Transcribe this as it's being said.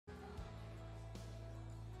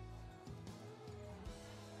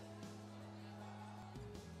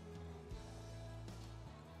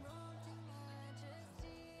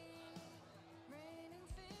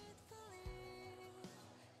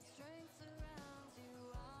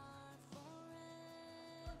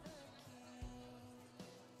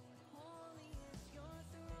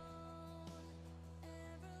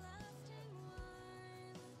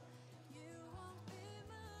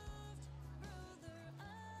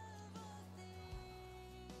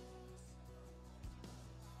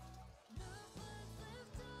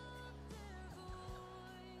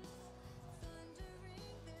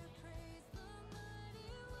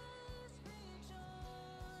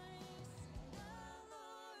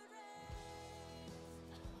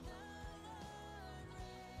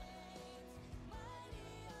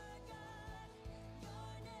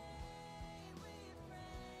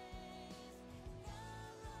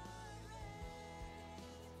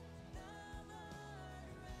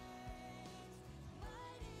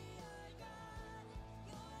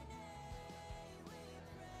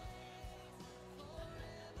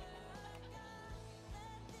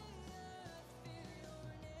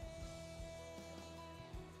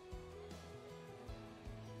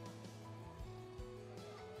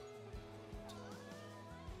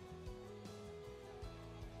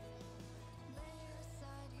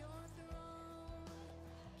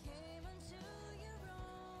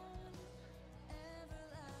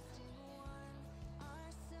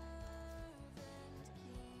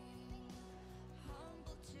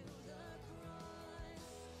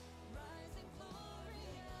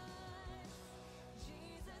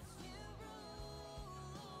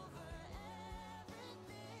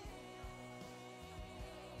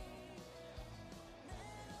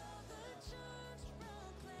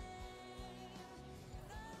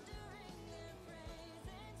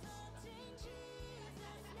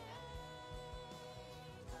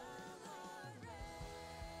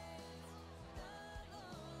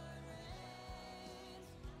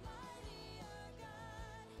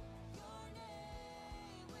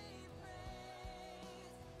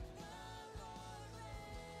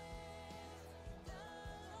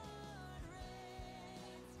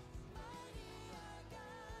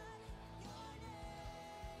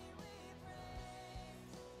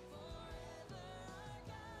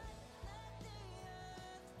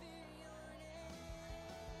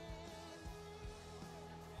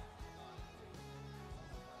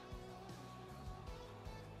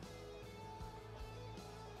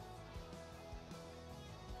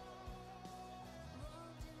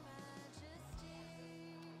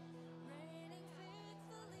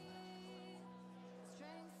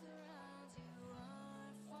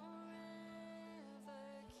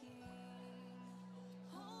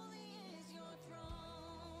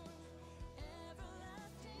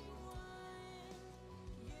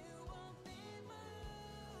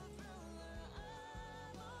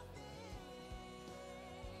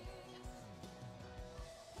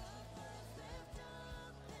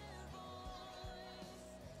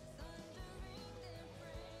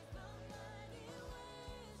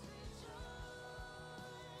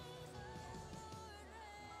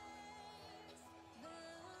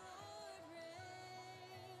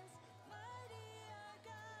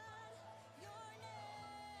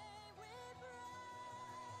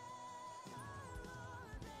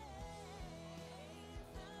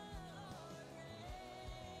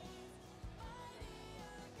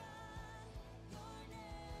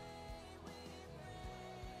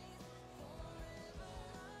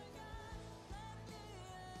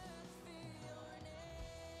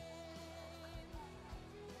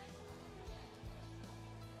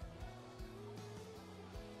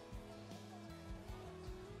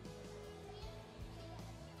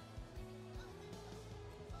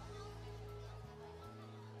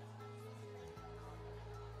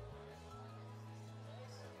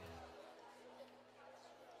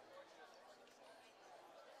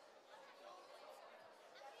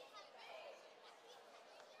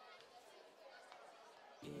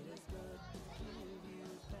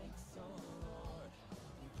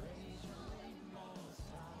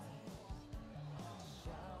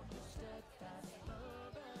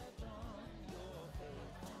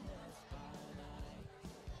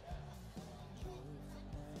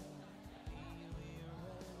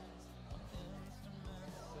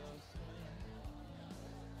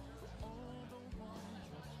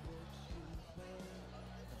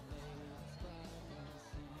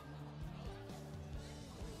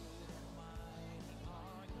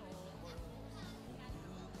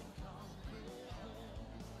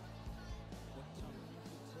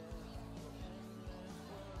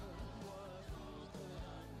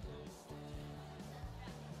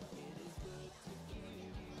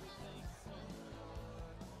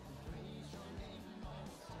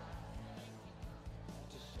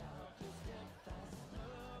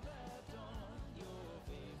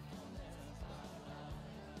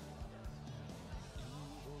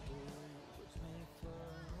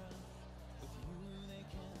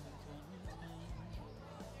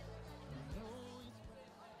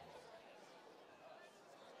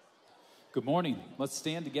Good morning. Let's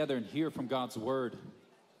stand together and hear from God's word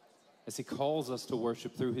as he calls us to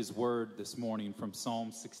worship through his word this morning from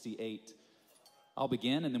Psalm 68. I'll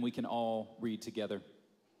begin and then we can all read together.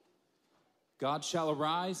 God shall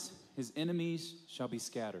arise, his enemies shall be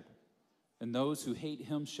scattered, and those who hate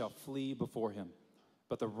him shall flee before him.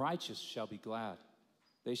 But the righteous shall be glad.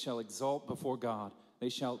 They shall exult before God. They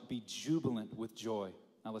shall be jubilant with joy.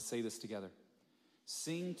 Now let's say this together.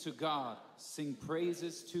 Sing to God, sing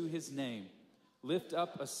praises to his name. Lift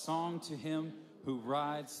up a song to him who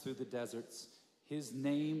rides through the deserts. His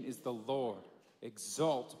name is the Lord.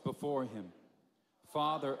 Exalt before him.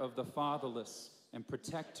 Father of the fatherless and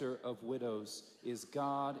protector of widows is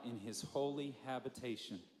God in his holy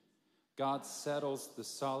habitation. God settles the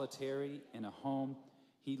solitary in a home.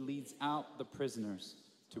 He leads out the prisoners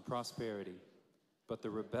to prosperity, but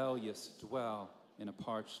the rebellious dwell in a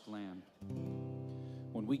parched land.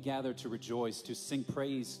 When we gather to rejoice, to sing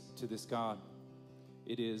praise to this God,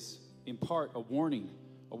 it is in part a warning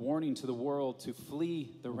to the world to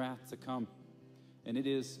flee the wrath to come. And it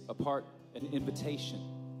is an invitation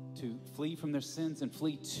to flee from their sins and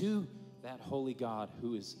flee to that holy God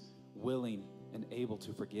who is willing and able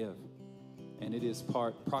to forgive. And it is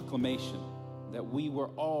part proclamation that we were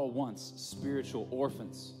all once spiritual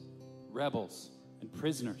orphans, rebels, and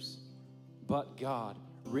prisoners. But God,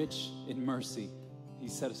 rich in mercy, he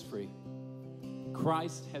set us free.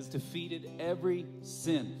 Christ has defeated every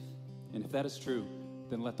sin. And if that is true,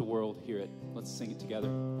 then let the world hear it. Let's sing it together.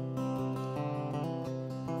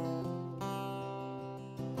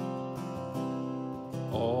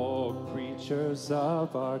 All creatures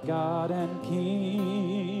of our God and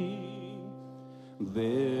King,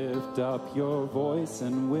 lift up your voice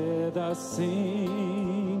and with us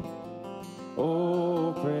sing.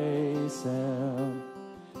 Oh, praise him.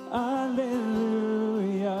 Alleluia.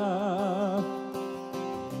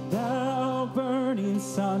 Thou burning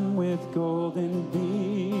sun with golden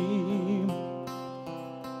beam,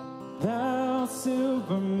 thou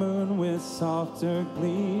silver moon with softer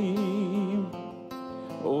gleam.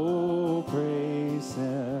 Oh, praise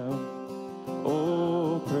him.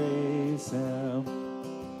 Oh, praise him.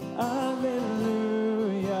 Alleluia.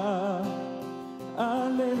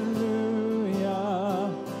 Alleluia.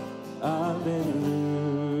 Alleluia.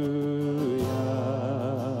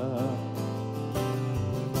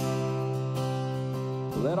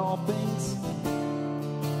 Let all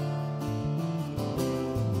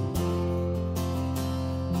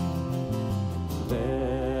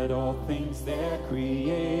things their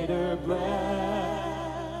Creator bless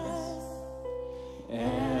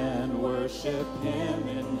and worship him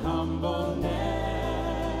in humbleness.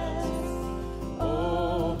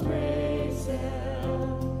 Oh, praise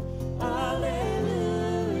him. Alleluia.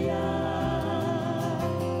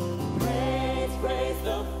 Praise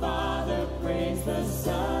the Father, praise the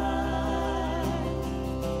Son,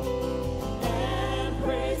 and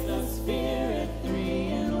praise the Spirit, three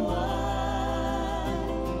in one.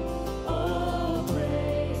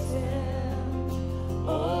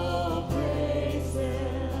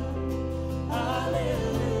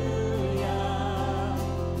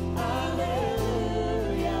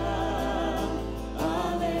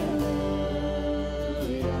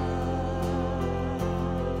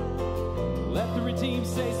 Redeemed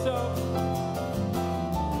say so.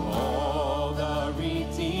 All the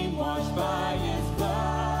redeemed washed by his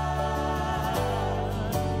blood,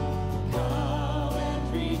 come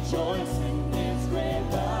and rejoice in his great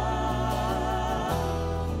love.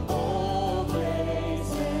 Oh,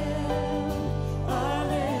 praise him.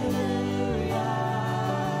 Alleluia.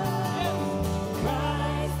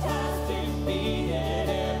 Christ has defeated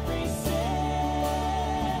every sin.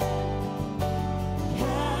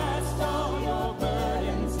 Cast all your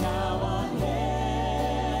burdens now on him.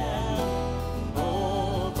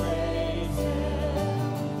 Oh, praise him.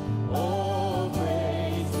 Oh,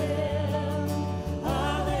 praise him.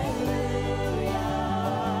 Hallelujah.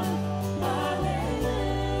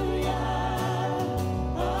 Hallelujah.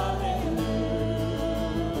 Hallelujah.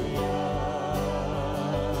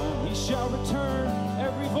 He shall return,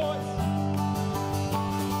 every voice.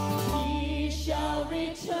 He shall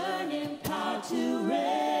return in power to reign.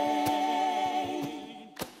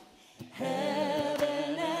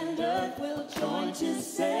 Heaven and earth will join to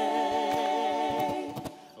say,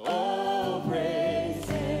 oh, praise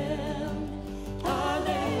him.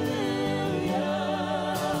 Hallelujah.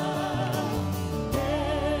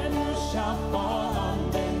 Then who shall fall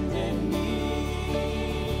on bended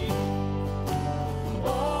knee?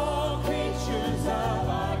 All creatures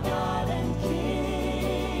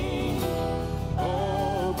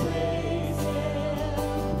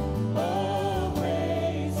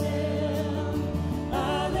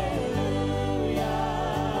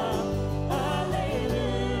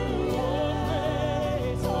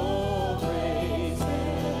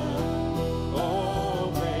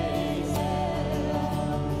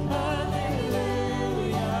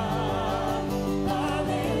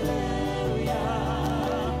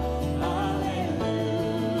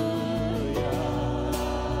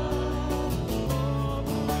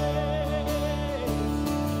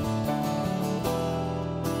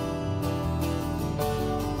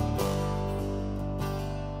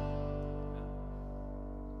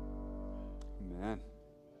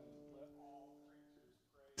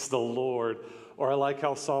the Lord. Or I like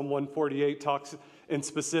how Psalm 148 talks in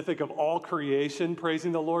specific of all creation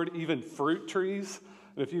praising the Lord, even fruit trees.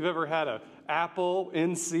 And if you've ever had an apple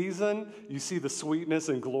in season, you see the sweetness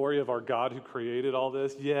and glory of our God who created all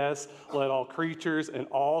this. Yes, let all creatures and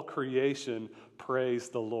all creation praise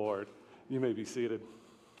the Lord. You may be seated.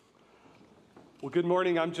 Well, good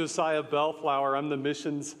morning. I'm Josiah Bellflower. I'm the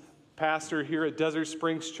missions pastor here at Desert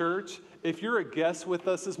Springs Church. If you're a guest with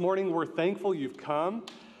us this morning, we're thankful you've come.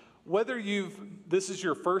 Whether this is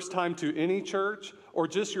your first time to any church or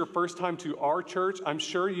just your first time to our church, I'm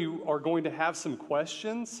sure you are going to have some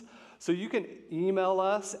questions. So you can email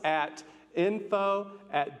us at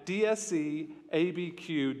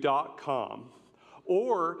info@dscabq.com.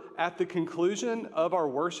 Or at the conclusion of our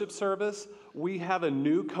worship service, we have a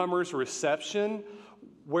newcomers reception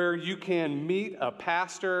where you can meet a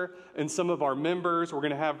pastor and some of our members. We're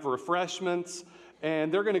going to have refreshments,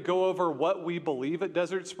 and they're going to go over what we believe at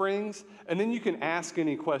Desert Springs, and then you can ask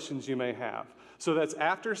any questions you may have. So that's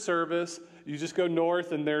after service. You just go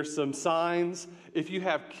north, and there's some signs. If you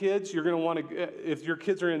have kids, you're going to want to, if your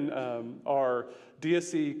kids are in our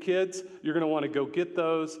DSC kids, you're going to want to go get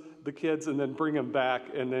the kids, and then bring them back,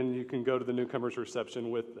 and then you can go to the newcomers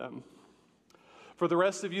reception with them. For the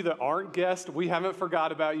rest of you that aren't guests, we haven't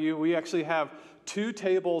forgot about you. We actually have 2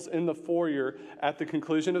 tables in the foyer at the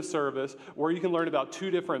conclusion of service where you can learn about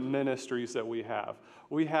 2 different ministries that we have.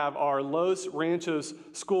 We have our Los Ranchos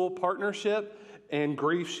School Partnership and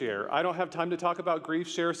Grief Share. I don't have time to talk about Grief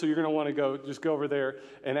Share, so you're going to want to go over there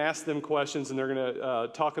and ask them questions, and they're going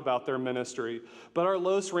to talk about their ministry. But our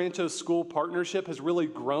Los Ranchos School Partnership has really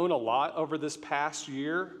grown a lot over this past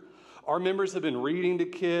year. Our members have been reading to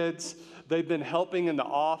kids. They've been helping in the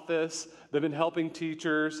office. They've been helping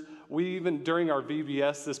teachers. We even, during our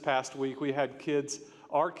VBS this past week, we had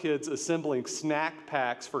our kids assembling snack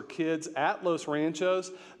packs for kids at Los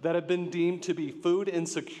Ranchos that have been deemed to be food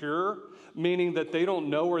insecure, meaning that they don't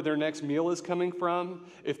know where their next meal is coming from.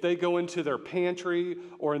 If they go into their pantry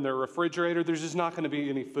or in their refrigerator, there's just not going to be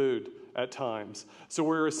any food at times. So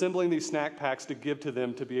we're assembling these snack packs to give to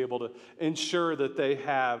them to be able to ensure that they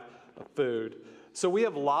have food. So we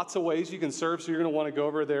have lots of ways you can serve, so you're going to want to go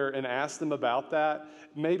over there and ask them about that.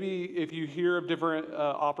 Maybe if you hear of different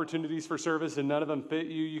opportunities for service and none of them fit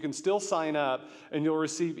you, you can still sign up and you'll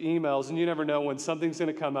receive emails, and you never know when something's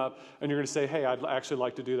going to come up and you're going to say, hey, I'd actually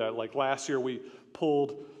like to do that. Like last year, we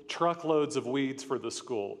pulled truckloads of weeds for the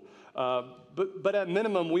school. But at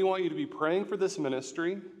minimum, we want you to be praying for this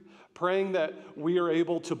ministry, praying that we are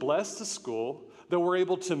able to bless the school, that we're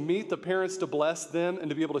able to meet the parents to bless them and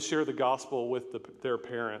to be able to share the gospel with their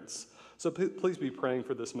parents. So please be praying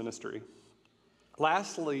for this ministry.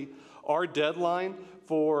 Lastly, our deadline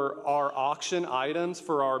for our auction items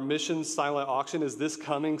for our Missions Silent Auction is this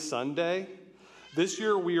coming Sunday. This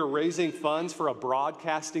year we are raising funds for a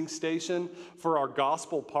broadcasting station for our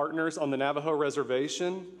gospel partners on the Navajo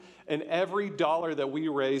Reservation. And every dollar that we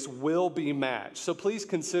raise will be matched. So please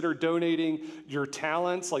consider donating your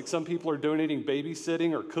talents, like some people are donating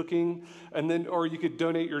babysitting or cooking, or you could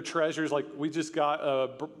donate your treasures, like we just got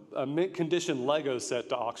a mint condition Lego set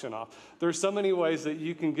to auction off. There's so many ways that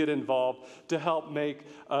you can get involved to help make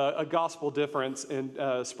a gospel difference and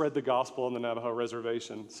spread the gospel on the Navajo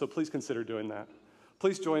Reservation. So please consider doing that.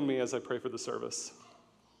 Please join me as I pray for the service.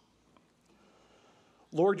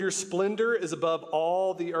 Lord, your splendor is above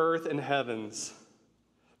all the earth and heavens.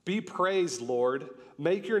 Be praised, Lord.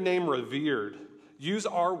 Make your name revered. Use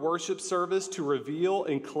our worship service to reveal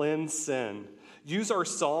and cleanse sin. Use our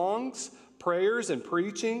songs, prayers, and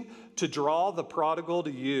preaching to draw the prodigal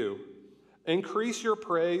to you. Increase your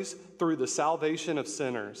praise through the salvation of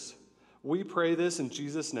sinners. We pray this in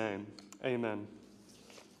Jesus' name. Amen.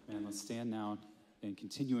 And let's stand now and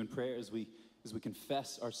continue in prayer as we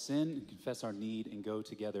confess our sin and confess our need and go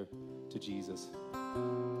together to Jesus.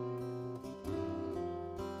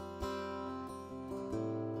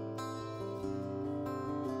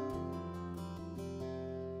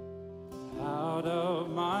 Out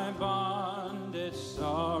of my bondage,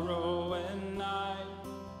 sorrow, and night,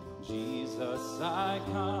 Jesus, I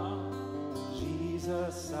come.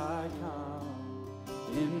 Jesus, I come.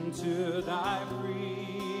 Into thy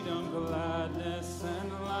freedom, gladness,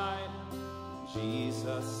 and light.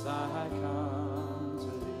 Jesus, I come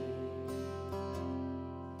to thee.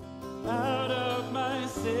 Out of my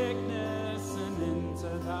sickness and into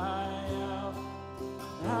thy health,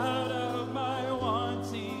 out of my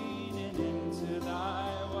wanting and into thy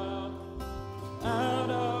wealth, out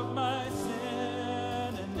of my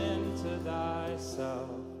sin and into thyself,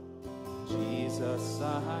 Jesus,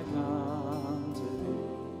 I come to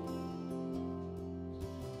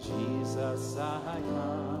thee. Jesus, I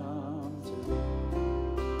come to thee.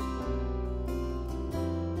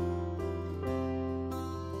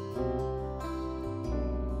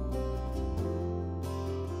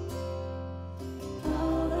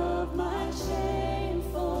 Out of my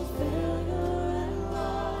shameful failure and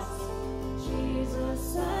loss,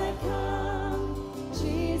 Jesus, I come.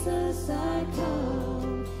 Jesus, I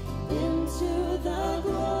come into the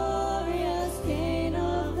glorious gain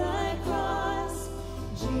of thy cross.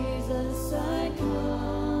 Jesus, I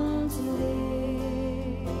come to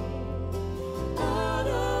thee. Out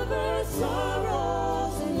of earth's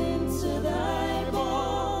sorrows and into thy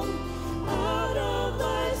balm, out of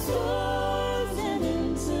thy storms and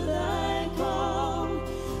into thy calm,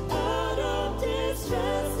 out of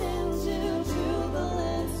distress into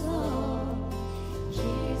jubilant song.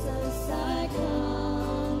 Jesus, I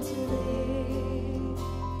come to thee.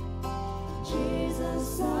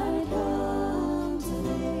 Jesus, I come to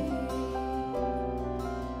thee.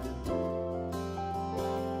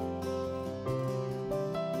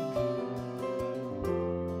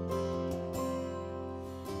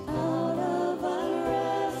 Out of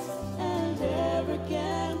unrest and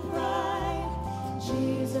arrogant pride,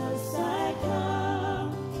 Jesus, I come.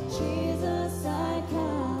 Jesus, I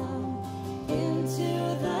come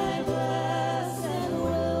into thy blessed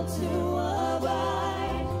will to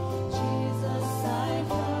abide. Jesus, I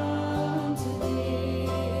come to thee.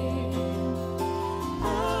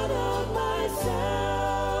 Out of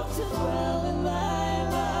myself to dwell in thy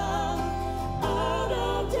love, out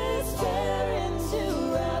of despair into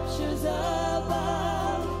raptures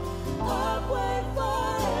above, upward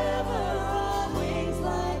forever on wings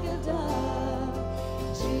like a dove.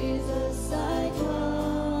 Jesus, I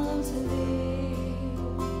come to thee.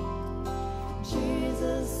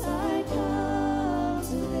 Jesus, I come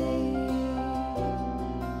to thee.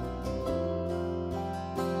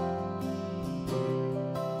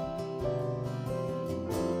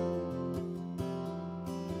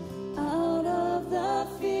 Out of the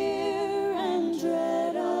fear and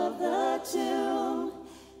dread of the tomb,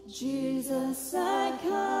 Jesus, I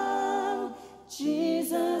come.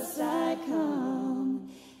 Jesus, I come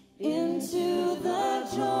into the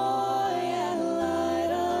joy and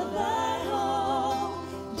light of thy home.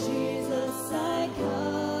 Jesus, I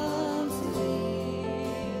come to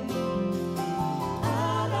thee.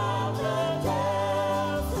 Out of the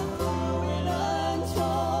depths of ruin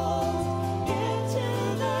untold, into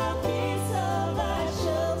the peace of thy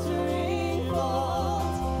sheltering fold,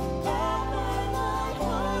 ever thy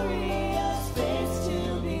glorious face to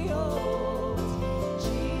behold.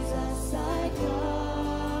 Jesus, I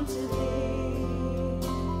come to thee.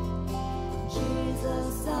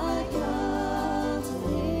 Jesus, I come to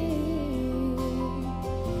thee.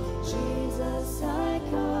 Jesus, I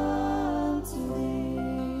come to thee.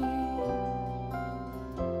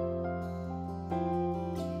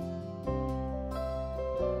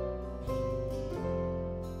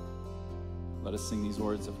 Let us sing these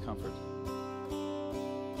words of comfort.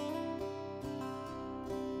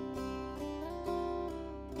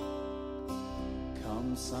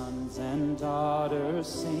 Come, sons and daughters,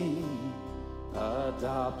 sing,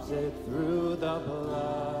 adopted through the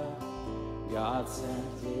blood. God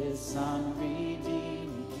sent his Son,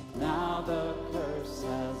 redeeming. Now the curse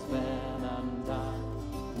has been undone.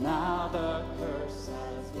 Now the curse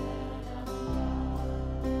has been undone.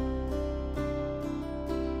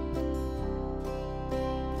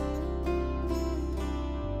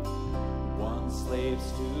 Once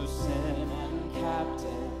slaves to sin and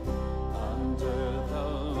captive, under the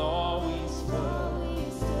law we stood.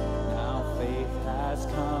 Now faith has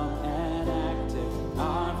come and active.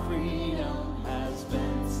 Our freedom has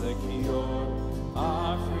been secured.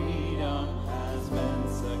 Our freedom has been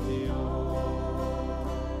secured.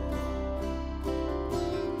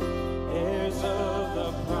 Heirs of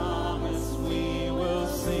the promise we will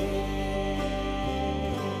sing.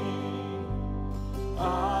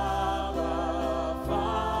 Abba,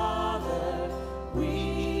 Father,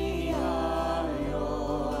 we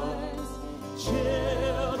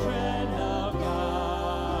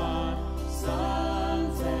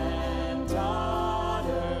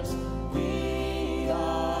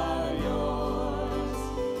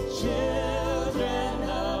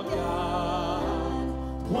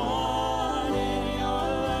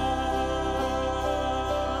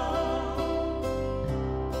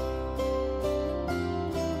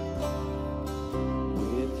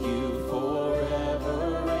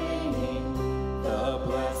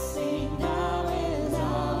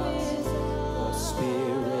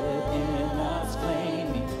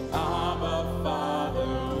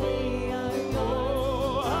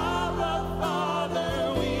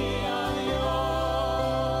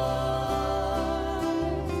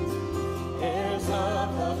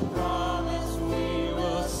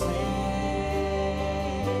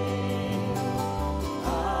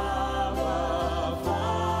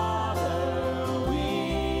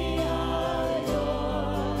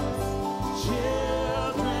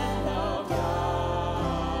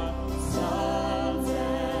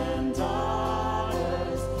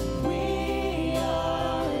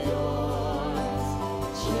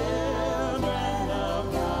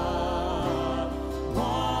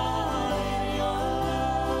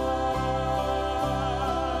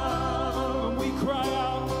cry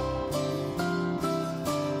out.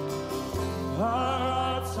 Our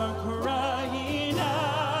hearts are crying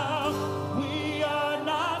out. We are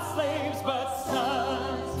not slaves but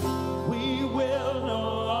sons. We will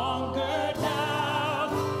no longer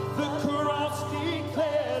doubt. The cross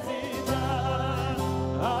declares it done.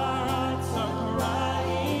 Our hearts are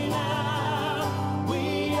crying out.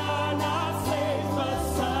 We are not slaves but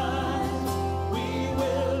sons. We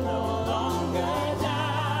will no longer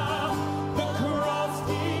doubt. The cross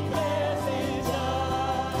declares it done.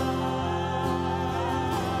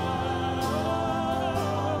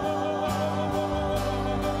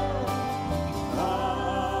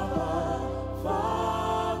 Abba,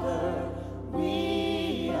 Father,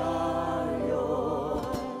 we are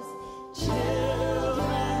yours,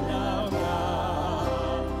 children of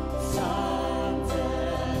God, sons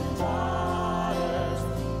and daughters.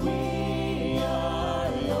 We are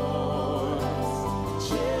yours,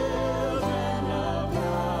 children of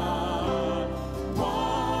God,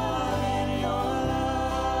 one in your love.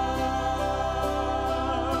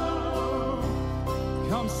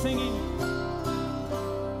 Come singing.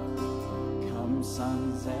 Come,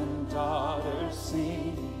 sons and daughters,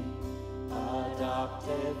 sing,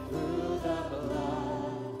 adopted through the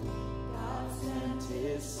blood. God sent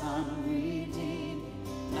his Son, redeemed.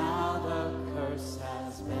 Now the curse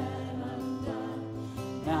has been undone.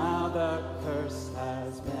 Now the curse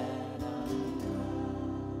has been undone.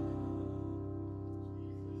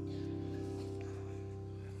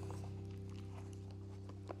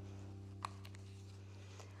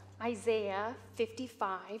 Isaiah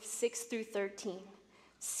 55, 6 through 13.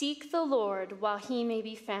 Seek the Lord while he may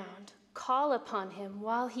be found. Call upon him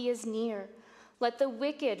while he is near. Let the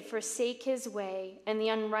wicked forsake his way, and the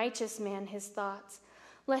unrighteous man his thoughts.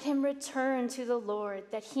 Let him return to the Lord,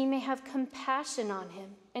 that he may have compassion on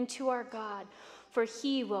him, and to our God, for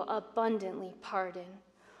he will abundantly pardon.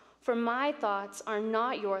 For my thoughts are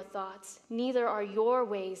not your thoughts, neither are your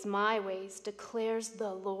ways my ways, declares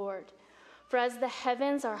the Lord. For as the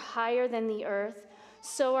heavens are higher than the earth,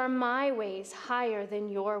 so are my ways higher than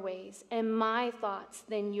your ways, and my thoughts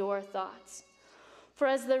than your thoughts. For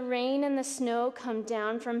as the rain and the snow come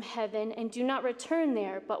down from heaven and do not return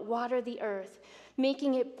there, but water the earth,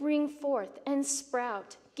 making it bring forth and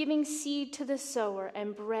sprout, giving seed to the sower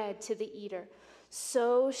and bread to the eater,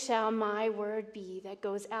 so shall my word be that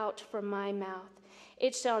goes out from my mouth.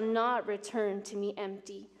 It shall not return to me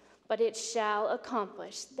empty, but it shall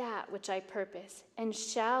accomplish that which I purpose, and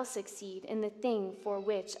shall succeed in the thing for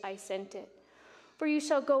which I sent it. For you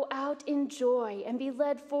shall go out in joy and be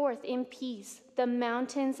led forth in peace. The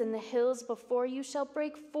mountains and the hills before you shall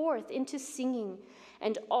break forth into singing,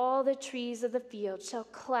 and all the trees of the field shall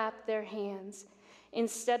clap their hands.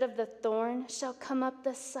 Instead of the thorn shall come up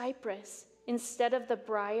the cypress. Instead of the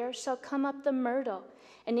briar shall come up the myrtle.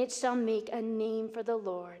 And it shall make a name for the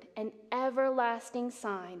Lord, an everlasting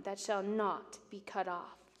sign that shall not be cut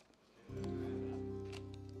off.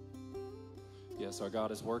 Yes, our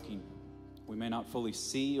God is working. We may not fully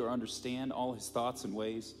see or understand all his thoughts and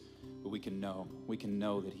ways, but we can know. We can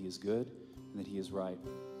know that he is good and that he is right.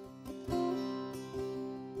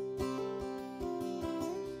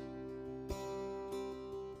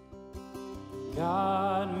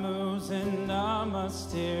 God moves in a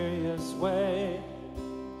mysterious way,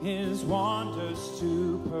 his wonders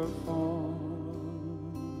to perform.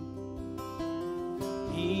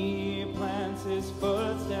 He plants his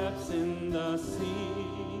footsteps in the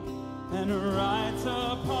sea and rides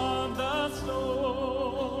upon the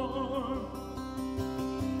storm.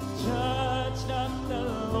 Judge not the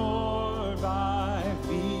Lord by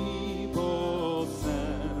feeble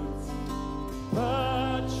sense,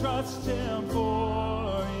 but trust him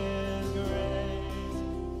for his grace.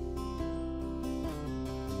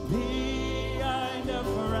 Behind a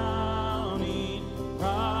frowning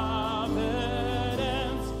providence,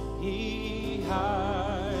 he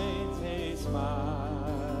hides a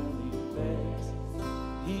smiling face.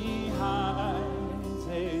 He hides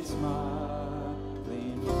a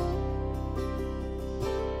smiling face.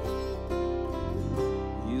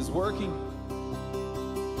 He is working.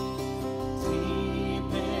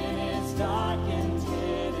 Deep in his dark and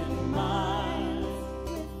hidden mind,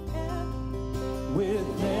 with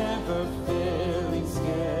never failing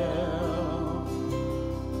skill,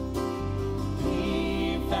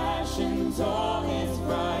 he fashions all his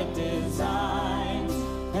bright designs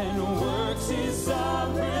and works his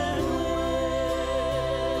sovereign will.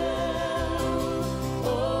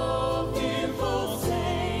 Oh, fearful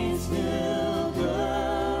saints, new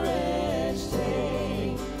courage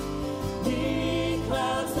take. He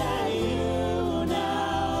clouds that you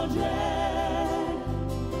now dread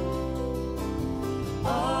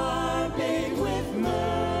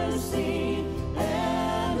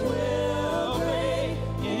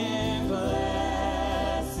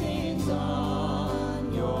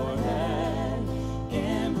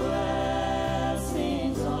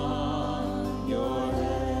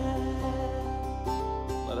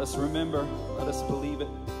us remember. Let us believe it.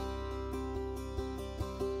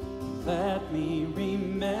 Let me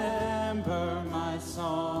remember my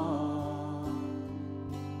song.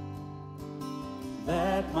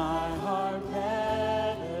 Let my heart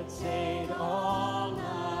meditate all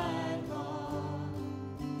night long.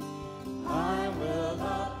 I will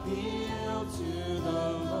appeal to the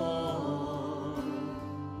Lord.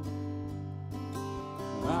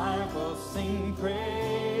 I will sing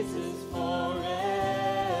praises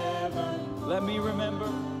forever. Let me remember.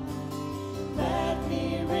 Let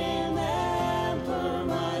me remember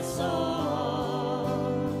my song.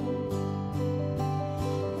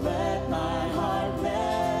 Let my heart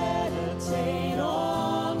meditate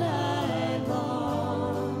all night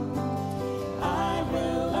long. I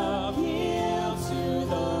will appeal to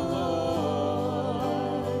the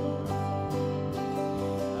Lord.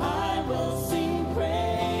 I will sing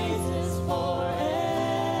praises forevermore.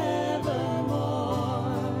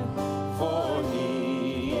 For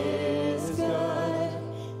He is good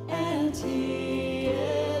and He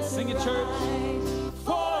is Sing it, church. right.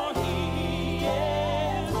 For He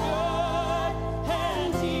is good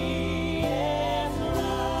and He is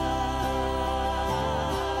right.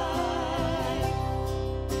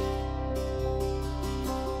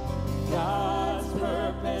 God's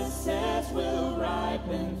purposes will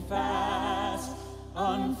ripen fast,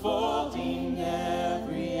 unfolding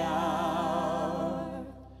every hour.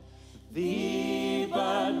 The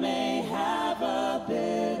bud may have a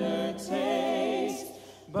bitter taste,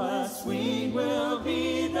 but sweet will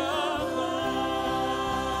be the flower.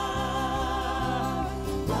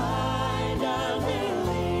 Blind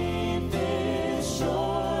unbelief is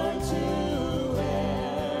sure to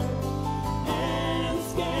err, and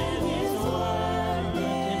scan His word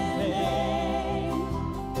in vain.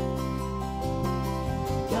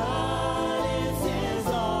 God is His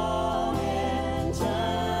own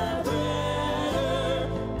interpreter,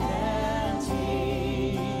 and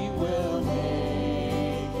He will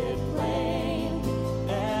make it plain,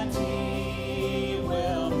 and He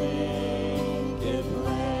will make it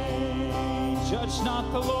plain. Judge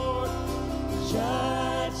not the Lord.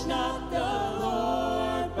 Judge not the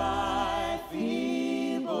Lord by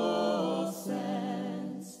feeble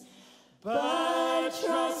sense, but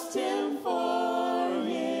trust Him for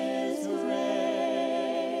His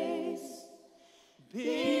grace.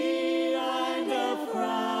 Behind a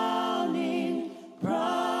frowning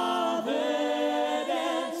providence,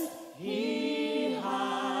 He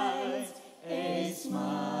hides a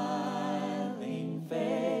smiling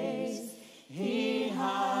face. He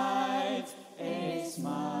hides a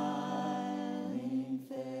smiling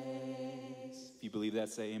face. If you believe that,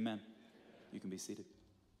 say amen. You can be seated.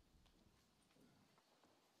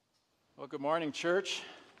 Well, good morning, church.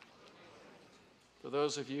 For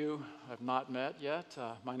those of you I've not met yet,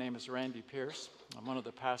 my name is Randy Pierce. I'm one of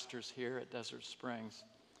the pastors here at Desert Springs.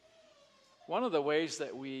 One of the ways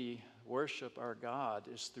that we worship our God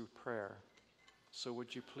is through prayer. So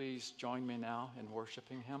would you please join me now in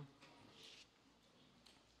worshiping Him?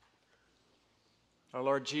 Our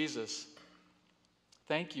Lord Jesus,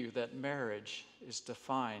 thank you that marriage is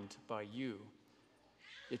defined by you.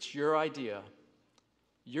 It's your idea,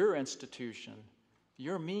 your institution,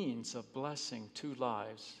 your means of blessing two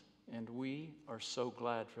lives, and we are so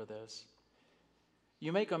glad for this.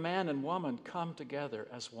 You make a man and woman come together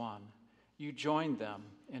as one. You join them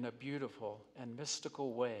in a beautiful and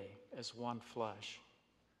mystical way as one flesh.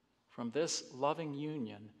 From this loving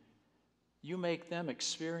union, you make them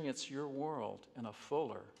experience your world in a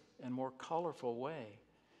fuller and more colorful way,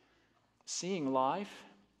 seeing life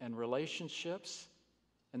and relationships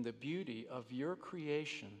and the beauty of your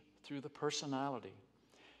creation through the personality,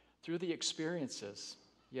 through the experiences,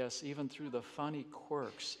 yes, even through the funny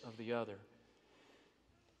quirks of the other.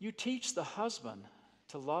 You teach the husband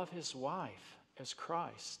to love his wife as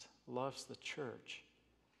Christ loves the church.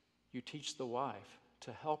 You teach the wife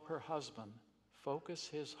to help her husband focus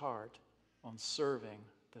his heart on serving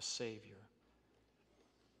the Savior.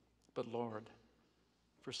 But Lord,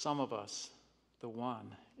 for some of us, the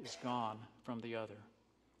one is gone from the other.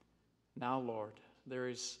 Now, Lord, there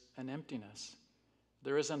is an emptiness.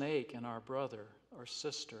 There is an ache in our brother or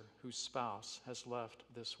sister whose spouse has left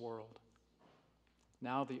this world.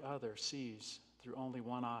 Now the other sees through only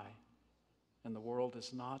one eye, and the world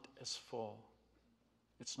is not as full.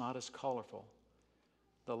 It's not as colorful.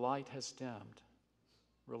 The light has dimmed.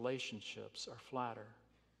 Relationships are flatter,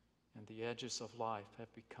 and the edges of life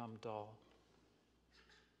have become dull.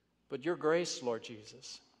 But your grace, Lord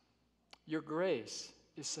Jesus, your grace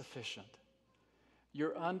is sufficient.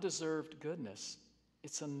 Your undeserved goodness,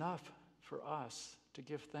 it's enough for us to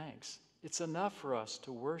give thanks It's enough for us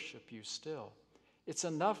to worship you still. It's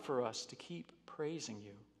enough for us to keep praising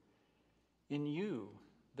you. In you,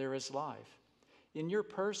 there is life. In your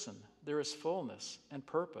person, there is fullness and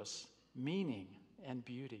purpose, meaning and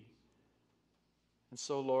beauty. And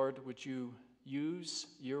so, Lord, would you use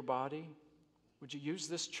your body? Would you use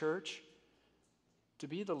this church to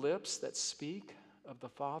be the lips that speak of the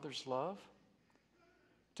Father's love?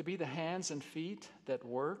 To be the hands and feet that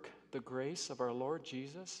work the grace of our Lord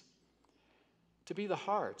Jesus? To be the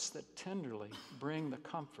hearts that tenderly bring the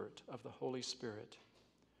comfort of the Holy Spirit?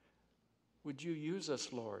 Would you use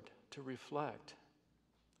us, Lord, to reflect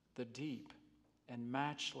the deep and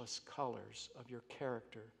matchless colors of your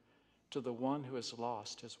character to the one who has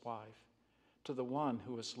lost his wife, to the one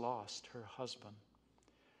who has lost her husband?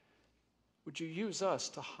 Would you use us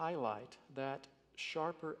to highlight that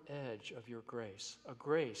sharper edge of your grace, a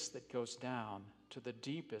grace that goes down to the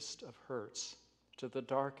deepest of hurts, to the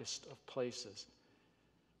darkest of places?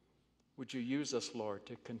 Would you use us, Lord,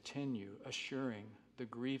 to continue assuring the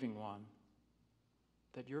grieving one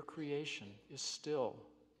that your creation is still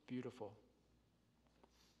beautiful,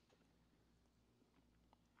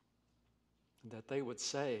 and that they would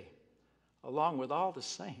say, along with all the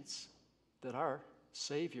saints, that our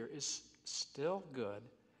Savior is still good,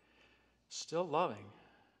 still loving,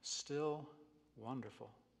 still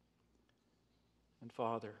wonderful. And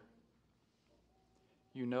Father,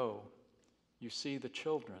 you know, you see the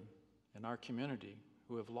children in our community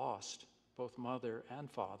who have lost both mother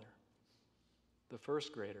and father. The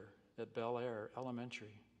first grader at Bel Air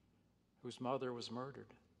Elementary, whose mother was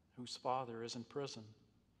murdered, whose father is in prison,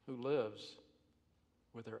 who lives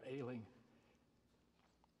with her ailing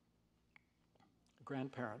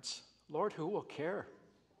grandparents. Lord, who will care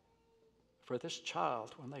for this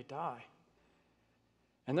child when they die?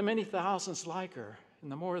 And the many thousands like her in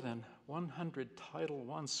the more than 100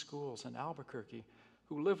 Title I schools in Albuquerque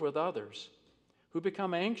who live with others, who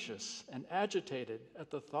become anxious and agitated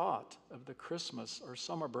at the thought of the Christmas or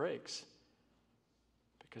summer breaks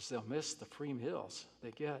because they'll miss the free meals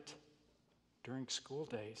they get during school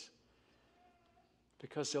days,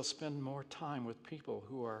 because they'll spend more time with people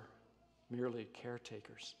who are merely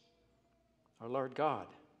caretakers. Our Lord God,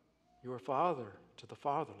 you are Father to the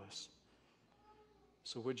fatherless.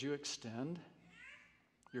 So would you extend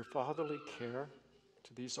your fatherly care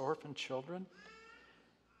to these orphan children?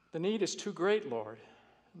 The need is too great, Lord.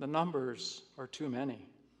 The numbers are too many.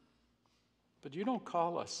 But you don't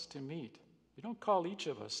call us to meet. You don't call each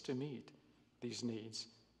of us to meet these needs,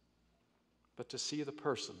 but to see the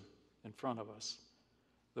person in front of us,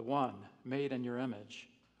 the one made in your image,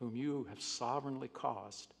 whom you have sovereignly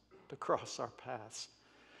caused to cross our paths.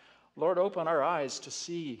 Lord, open our eyes to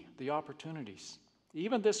see the opportunities,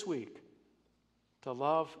 even this week, to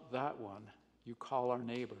love that one you call our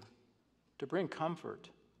neighbor, to bring comfort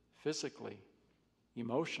physically,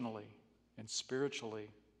 emotionally, and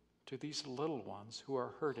spiritually to these little ones who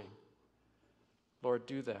are hurting. Lord,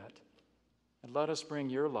 do that, and let us bring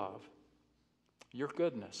your love, your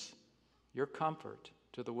goodness, your comfort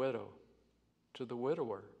to the widow, to the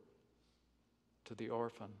widower, to the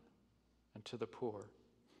orphan, and to the poor.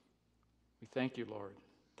 We thank you, Lord,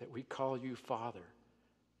 that we call you Father,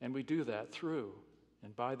 and we do that through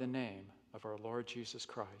and by the name of our Lord Jesus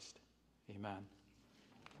Christ. Amen.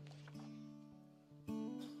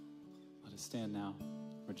 Let us stand now.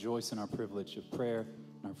 Rejoice in our privilege of prayer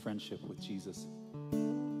and our friendship with Jesus.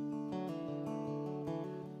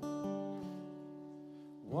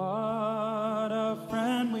 What a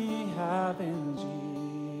friend we have in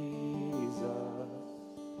Jesus.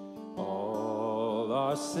 All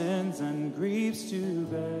our sins and griefs to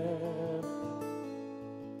bear.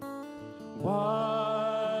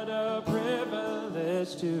 What a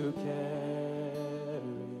privilege to carry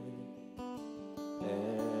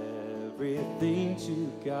everything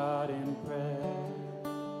to God in prayer.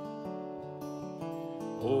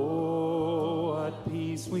 Oh, what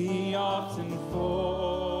peace we often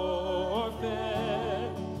forfeit.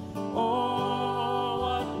 Oh,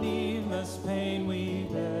 what needless pain we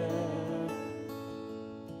bear.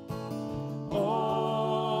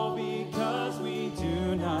 Oh, because we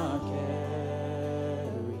do not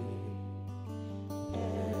carry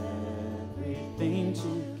everything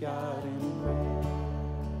to God in prayer.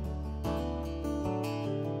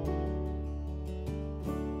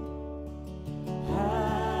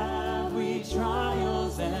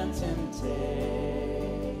 Trials and temptations,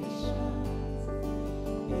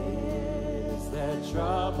 is there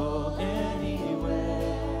trouble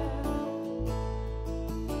anywhere?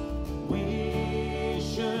 We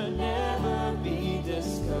should never be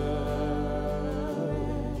discouraged.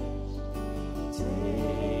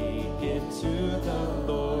 Take it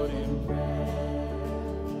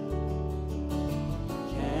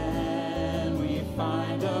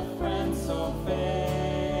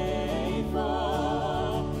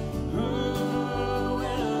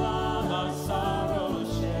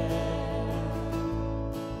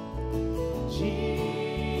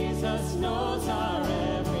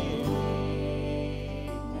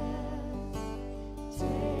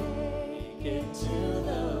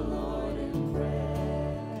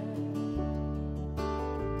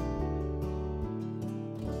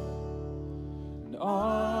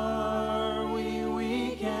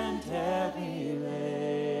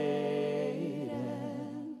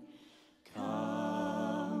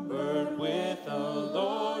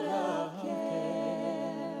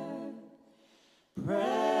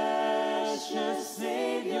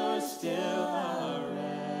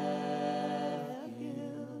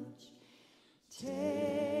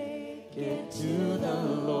Get to the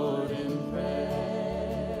Lord in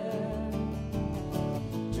prayer.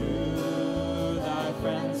 Do thy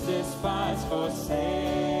friends despise, forsake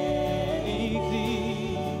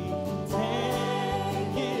thee?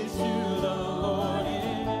 Take it to the Lord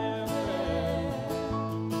in prayer.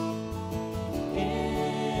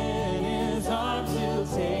 In his arms he'll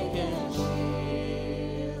take and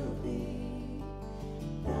shield thee.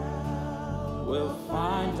 Thou wilt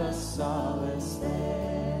find a solace there.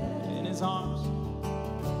 In his arms.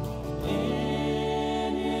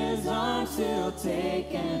 In his arms he'll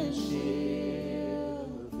take and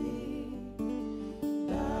shield thee.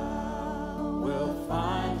 Thou wilt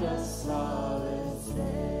find a solace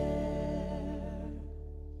there.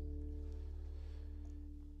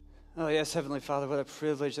 Oh, yes, Heavenly Father, what a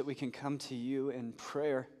privilege that we can come to you in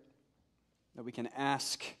prayer, that we can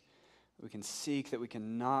ask, that we can seek, that we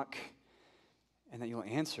can knock, and that you'll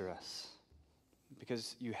answer us.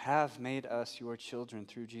 Because you have made us your children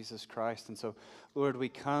through Jesus Christ. And so, Lord, we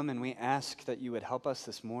come and we ask that you would help us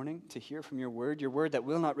this morning to hear from your word that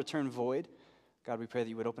will not return void. God, we pray that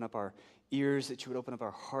you would open up our ears, that you would open up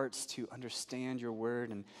our hearts to understand your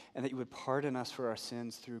word, and that you would pardon us for our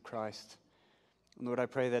sins through Christ. And Lord, I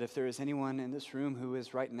pray that if there is anyone in this room who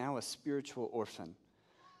is right now a spiritual orphan,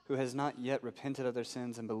 who has not yet repented of their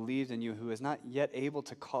sins and believed in you, who is not yet able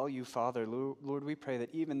to call you Father, Lord, we pray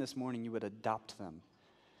that even this morning you would adopt them,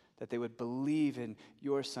 that they would believe in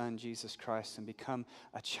your Son, Jesus Christ, and become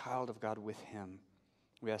a child of God with him.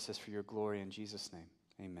 We ask this for your glory in Jesus' name.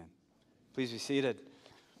 Amen. Please be seated.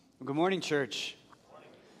 Well, good morning, church.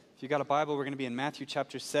 If you got a Bible, we're going to be in Matthew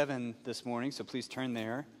chapter 7 this morning, so please turn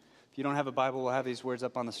there. If you don't have a Bible, we'll have these words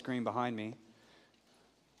up on the screen behind me.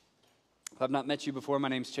 If I've not met you before, my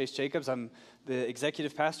name's Chase Jacobs. I'm the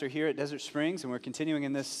executive pastor here at Desert Springs, and we're continuing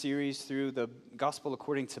in this series through the Gospel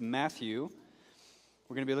according to Matthew.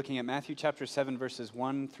 We're going to be looking at Matthew chapter 7, verses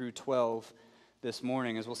 1 through 12 this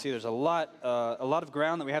morning. As we'll see, there's a lot of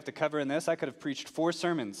ground that we have to cover in this. I could have preached 4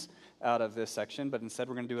 sermons out of this section, but instead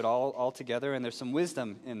we're going to do it all together, and there's some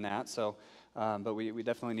wisdom in that. So, but we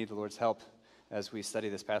definitely need the Lord's help as we study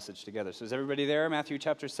this passage together. So is everybody there? Matthew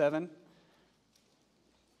chapter 7?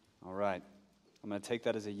 All right. I'm going to take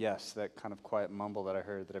that as a yes, that kind of quiet mumble that I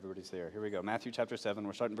heard that everybody's there. Here we go. Matthew chapter 7.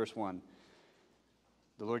 We're starting verse 1.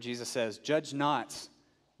 The Lord Jesus says, "Judge not,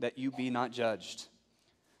 that you be not judged.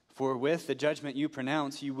 For with the judgment you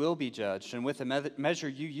pronounce, you will be judged, and with the measure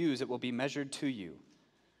you use, it will be measured to you.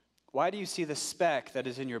 Why do you see the speck that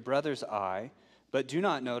is in your brother's eye, but do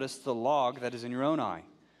not notice the log that is in your own eye?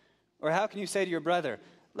 Or how can you say to your brother,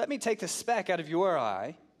 'Let me take the speck out of your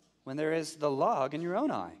eye,' when there is the log in your own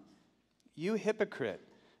eye? You hypocrite,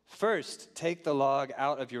 first take the log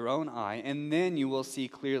out of your own eye, and then you will see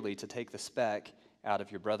clearly to take the speck out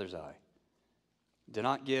of your brother's eye. Do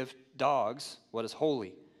not give dogs what is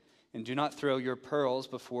holy, and do not throw your pearls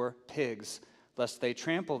before pigs, lest they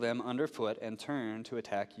trample them underfoot and turn to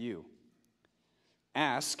attack you.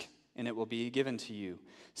 Ask, and it will be given to you.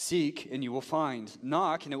 Seek, and you will find.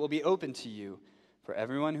 Knock, and it will be opened to you. For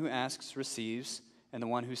everyone who asks receives, and the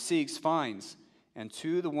one who seeks finds, and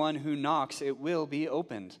to the one who knocks it will be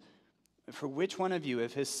opened. For which one of you,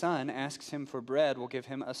 if his son asks him for bread, will give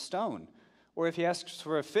him a stone? Or if he asks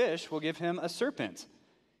for a fish, will give him a serpent?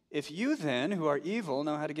 If you then, who are evil,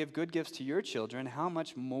 know how to give good gifts to your children, how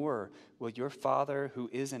much more will your Father who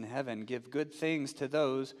is in heaven give good things to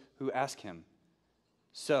those who ask him?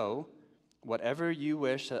 So, whatever you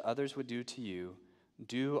wish that others would do to you,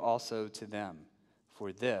 do also to them.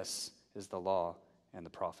 For this is the law and the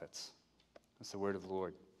prophets." That's the word of the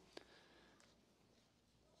Lord.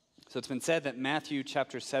 So it's been said that Matthew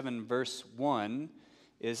chapter 7, verse 1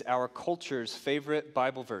 is our culture's favorite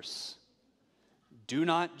Bible verse. Do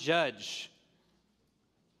not judge.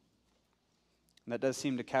 And that does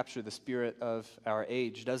seem to capture the spirit of our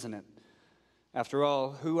age, doesn't it? After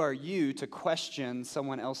all, who are you to question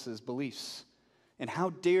someone else's beliefs? And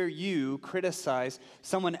how dare you criticize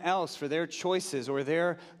someone else for their choices or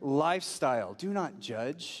their lifestyle? Do not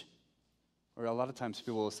judge. Or a lot of times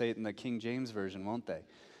people will say it in the King James Version, won't they?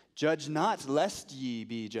 Judge not, lest ye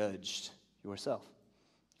be judged yourself.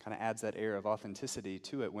 Kind of adds that air of authenticity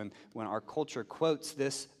to it when our culture quotes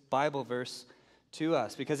this Bible verse to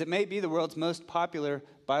us. Because it may be the world's most popular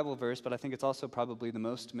Bible verse, but I think it's also probably the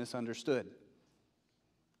most misunderstood.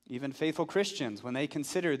 Even faithful Christians, when they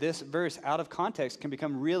consider this verse out of context, can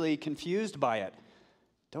become really confused by it.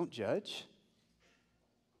 Don't judge.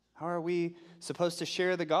 How are we supposed to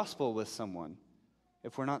share the gospel with someone?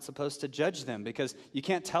 if we're not supposed to judge them? Because you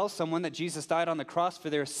can't tell someone that Jesus died on the cross for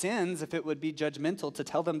their sins if it would be judgmental to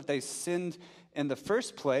tell them that they sinned in the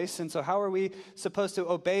first place. And so how are we supposed to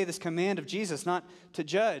obey this command of Jesus not to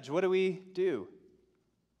judge? What do?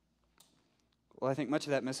 Well, I think much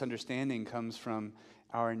of that misunderstanding comes from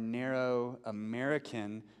our narrow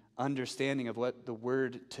American understanding of what the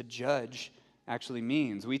word to judge actually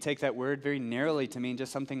means. We take that word very narrowly to mean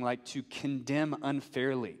just something like to condemn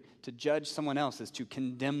unfairly. To judge someone else is to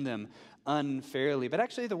condemn them unfairly. But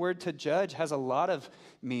actually, the word to judge has a lot of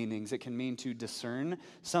meanings. It can mean to discern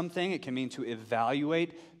something. It can mean to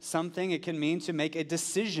evaluate something. It can mean to make a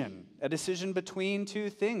decision between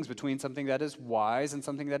two things, between something that is wise and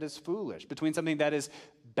something that is foolish, between something that is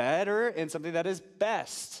better and something that is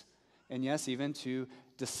best. And yes, even to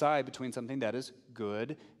decide between something that is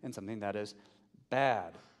good and something that is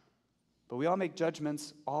bad. But we all make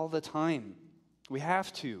judgments all the time. We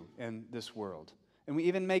have to in this world. And we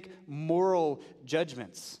even make moral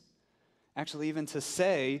judgments. Actually, even to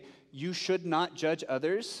say you should not judge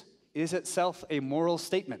others is itself a moral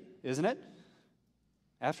statement, isn't it?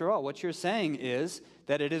 After all, what you're saying is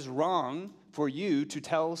that it is wrong for you to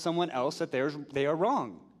tell someone else that they are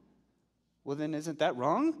wrong. Well, then isn't that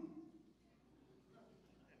wrong?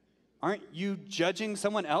 Aren't you judging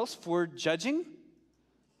someone else for judging?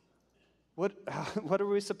 What are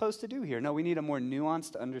we supposed to do here? No, we need a more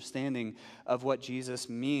nuanced understanding of what Jesus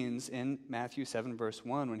means in Matthew 7, verse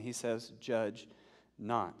 1, when he says, judge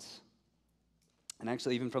not. And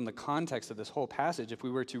actually, even from the context of this whole passage, if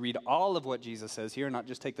we were to read all of what Jesus says here, not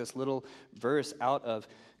just take this little verse out of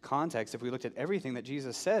context, if we looked at everything that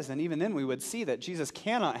Jesus says, then even then we would see that Jesus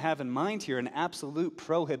cannot have in mind here an absolute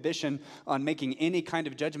prohibition on making any kind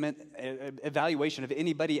of judgment, evaluation of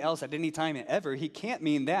anybody else at any time ever. He can't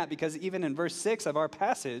mean that, because even in verse 6 of our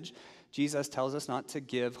passage, Jesus tells us not to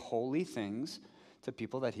give holy things to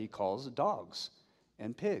people that he calls dogs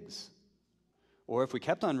and pigs. Or if we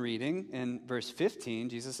kept on reading, in verse 15,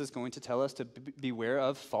 Jesus is going to tell us to beware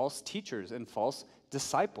of false teachers and false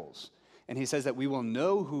disciples. And he says that we will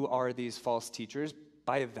know who are these false teachers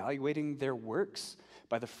by evaluating their works,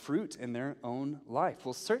 by the fruit in their own life.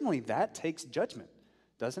 Well, certainly that takes judgment,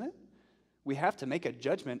 doesn't it? We have to make a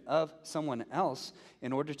judgment of someone else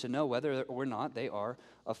in order to know whether or not they are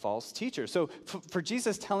a false teacher. So for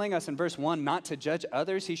Jesus telling us in verse 1 not to judge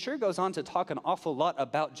others, he sure goes on to talk an awful lot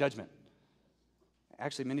about judgment.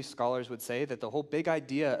 Actually, many scholars would say that the whole big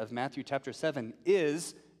idea of Matthew chapter 7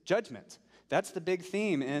 is judgment. That's the big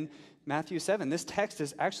theme in Matthew 7. This text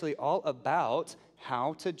is actually all about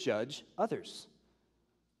how to judge others.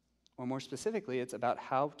 Or more specifically, it's about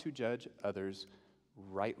how to judge others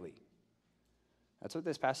rightly. That's what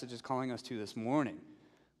this passage is calling us to this morning.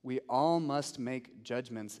 We all must make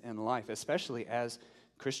judgments in life, especially as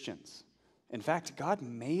Christians. In fact, God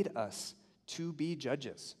made us to be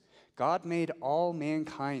judges. God made all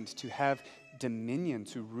mankind to have dominion,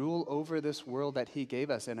 to rule over this world that he gave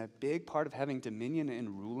us. And a big part of having dominion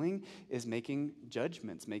and ruling is making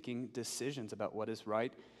judgments, making decisions about what is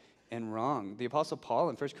right and wrong. The Apostle Paul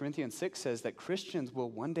in 1 Corinthians 6 says that Christians will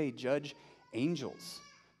one day judge angels.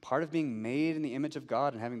 Part of being made in the image of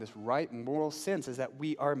God and having this right moral sense is that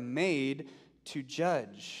we are made to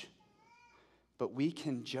judge. But we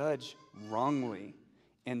can judge wrongly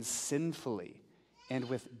and sinfully and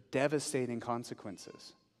with devastating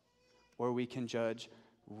consequences. Or we can judge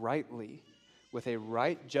rightly with a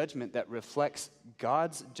right judgment that reflects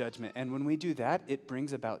God's judgment. And when we do that, it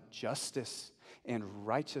brings about justice and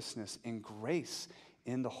righteousness and grace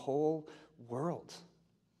in the whole world.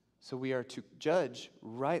 So we are to judge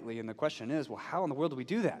rightly. And the question is, well, how in the world do we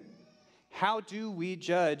do that? How do we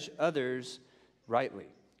judge others rightly?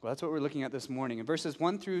 Well, that's what we're looking at this morning. In verses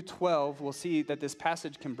 1 through 12, we'll see that this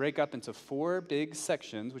passage can break up into 4 big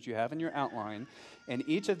sections, which you have in your outline. And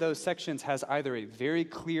each of those sections has either a very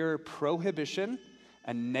clear prohibition,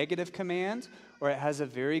 a negative command, or it has a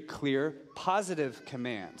very clear positive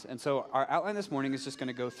command. And so our outline this morning is just going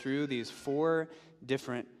to go through these 4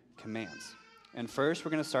 different commands. And first,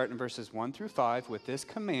 we're going to start in verses 1 through 5 with this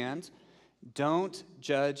command: don't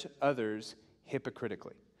judge others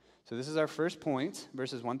hypocritically. So this is our first point,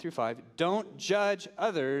 verses 1 through 5. Don't judge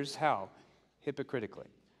others, how? Hypocritically.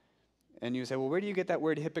 And you say, well, where do you get that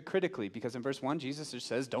word hypocritically? Because in verse 1, Jesus just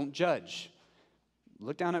says, don't judge.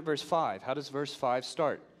 Look down at verse 5. How does verse 5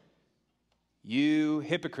 start? You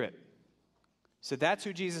hypocrite. So that's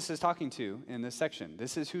who Jesus is talking to in this section.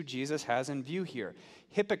 This is who Jesus has in view here.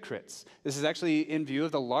 Hypocrites. This is actually in view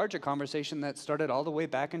of the larger conversation that started all the way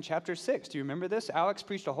back in chapter 6. Do you remember this? Alex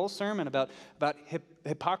preached a whole sermon about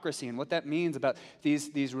hypocrisy and what that means, about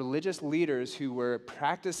these religious leaders who were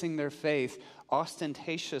practicing their faith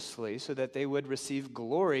ostentatiously so that they would receive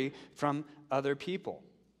glory from other people.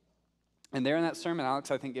 And there in that sermon, Alex,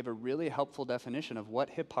 I think, gave a really helpful definition of what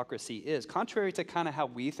hypocrisy is. Contrary to kind of how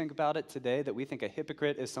we think about it today, that we think a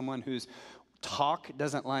hypocrite is someone whose talk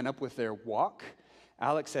doesn't line up with their walk,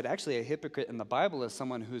 Alex said actually a hypocrite in the Bible is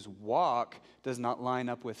someone whose walk does not line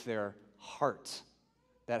up with their heart.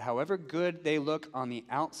 That however good they look on the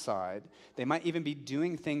outside, they might even be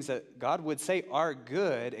doing things that God would say are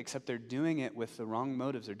good, except they're doing it with the wrong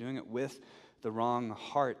motives. They're doing it with the wrong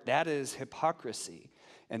heart. That is hypocrisy.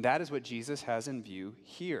 And that is what Jesus has in view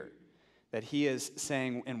here. That he is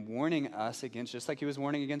saying and warning us against, just like he was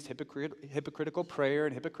warning against hypocritical prayer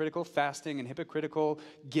and hypocritical fasting and hypocritical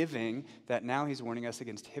giving, that now he's warning us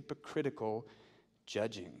against hypocritical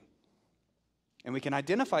judging. And we can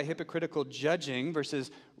identify hypocritical judging versus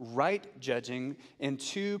right judging in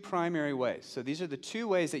two primary ways. So these are the two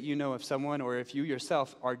ways that you know if someone or if you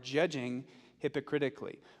yourself are judging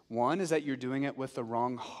hypocritically. One is that you're doing it with the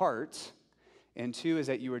wrong heart, and two is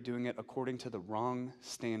that you are doing it according to the wrong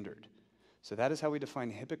standard. So that is how we define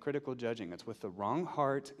hypocritical judging. It's with the wrong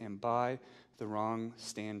heart and by the wrong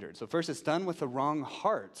standard. So first, it's done with the wrong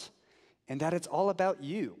heart, and that it's all about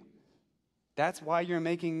you. That's why you're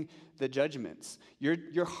making the judgments.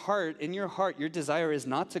 Your heart, in your heart, your desire is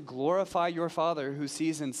not to glorify your Father who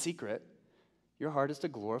sees in secret. Your heart is to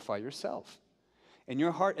glorify yourself. And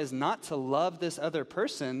your heart is not to love this other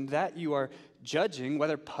person that you are judging,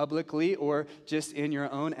 whether publicly or just in your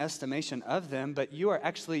own estimation of them, but you are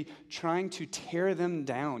actually trying to tear them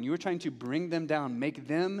down. You are trying to bring them down, make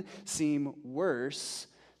them seem worse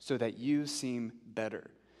so that you seem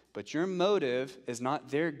better. But your motive is not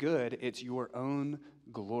their good, it's your own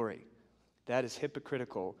glory. That is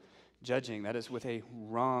hypocritical judging. That is with a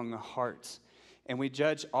wrong heart. And we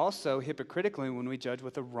judge also hypocritically when we judge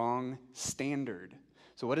with a wrong standard.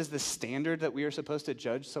 So what is the standard that we are supposed to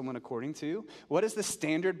judge someone according to? What is the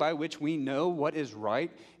standard by which we know what is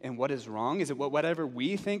right and what is wrong? Is it whatever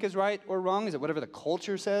we think is right or wrong? Is it whatever the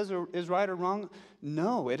culture says is right or wrong?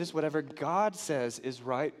 No, it is whatever God says is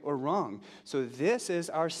right or wrong. So this is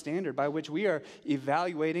our standard by which we are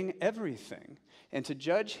evaluating everything. And to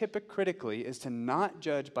judge hypocritically is to not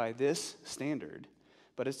judge by this standard,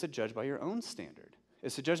 but is to judge by your own standard.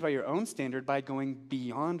 It's to judge by your own standard by going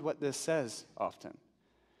beyond what this says often.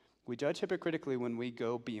 We judge hypocritically when we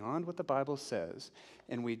go beyond what the Bible says,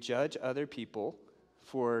 and we judge other people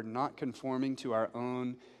for not conforming to our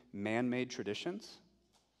own man-made traditions.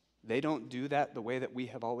 They don't do that the way that we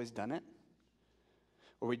have always done it.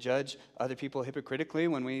 Or we judge other people hypocritically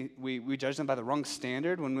when we judge them by the wrong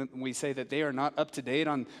standard, when we say that they are not up to date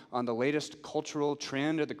on the latest cultural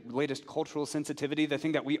trend or the latest cultural sensitivity, the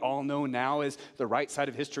thing that we all know now is the right side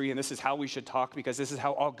of history, and this is how we should talk because this is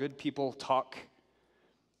how all good people talk.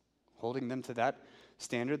 Holding them to that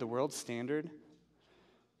standard, the world's standard.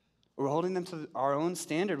 We're holding them to our own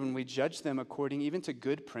standard when we judge them according even to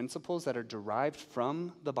good principles that are derived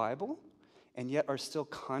from the Bible and yet are still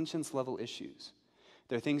conscience-level issues.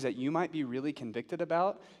 They're things that you might be really convicted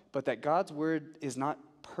about, but that God's word is not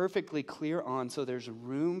perfectly clear on, so there's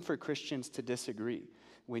room for Christians to disagree.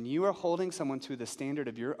 When you are holding someone to the standard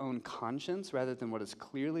of your own conscience rather than what is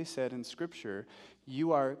clearly said in Scripture,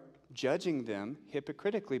 you are judging them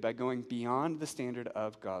hypocritically by going beyond the standard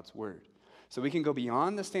of God's word. So we can go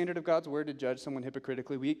beyond the standard of God's word to judge someone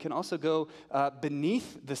hypocritically. We can also go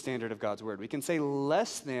beneath the standard of God's word. We can say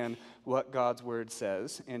less than what God's word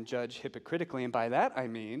says and judge hypocritically. And by that I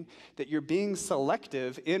mean that you're being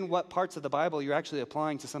selective in what parts of the Bible you're actually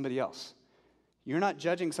applying to somebody else. You're not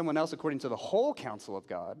judging someone else according to the whole counsel of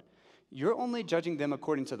God. You're only judging them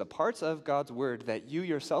according to the parts of God's word that you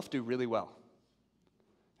yourself do really well.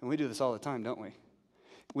 And we do this all the time, don't we?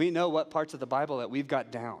 We know what parts of the Bible that we've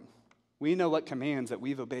got down. We know what commands that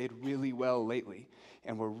we've obeyed really well lately.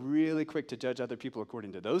 And we're really quick to judge other people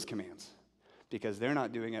according to those commands because they're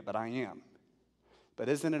not doing it, but I am. But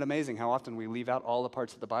isn't it amazing how often we leave out all the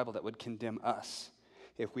parts of the Bible that would condemn us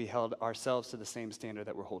if we held ourselves to the same standard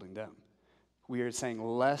that we're holding them? We are saying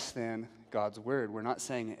less than God's word. We're not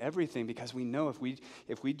saying everything because we know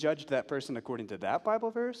if we judged that person according to that Bible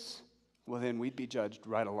verse, well, then we'd be judged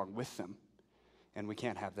right along with them. And we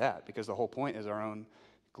can't have that because the whole point is our own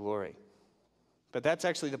glory. But that's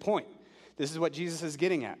actually the point. This is what Jesus is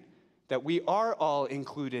getting at, that we are all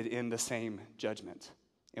included in the same judgment.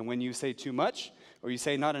 And when you say too much or you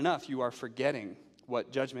say not enough, you are forgetting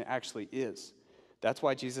what judgment actually is. That's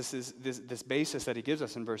why Jesus is this basis that he gives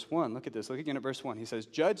us in verse 1. Look at this. Look again at verse 1. He says,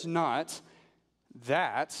 judge not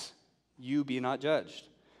that you be not judged.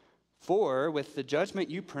 For with the judgment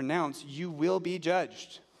you pronounce, you will be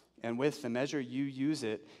judged. And with the measure you use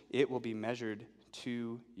it, it will be measured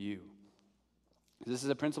to you. This is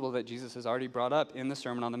a principle that Jesus has already brought up in the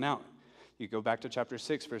Sermon on the Mount. You go back to chapter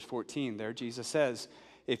 6, verse 14. There Jesus says,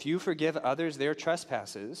 if you forgive others their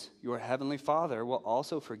trespasses, your heavenly Father will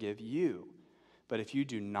also forgive you. But if you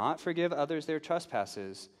do not forgive others their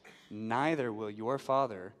trespasses, neither will your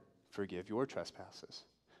Father forgive your trespasses.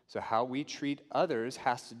 So how we treat others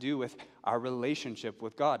has to do with our relationship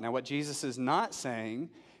with God. Now, what Jesus is not saying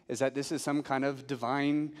is that this is some kind of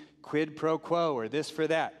divine quid pro quo or this for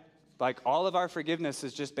that. Like all of our forgiveness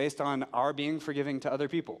is just based on our being forgiving to other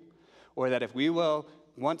people. Or that if we will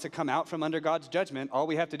want to come out from under God's judgment, all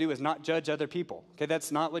we have to do is not judge other people. Okay,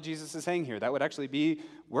 that's not what Jesus is saying here. That would actually be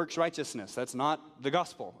works righteousness. That's not the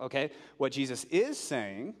gospel, okay? What Jesus is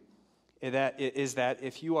saying is that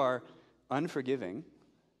if you are unforgiving,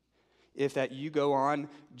 if that you go on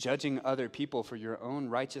judging other people for your own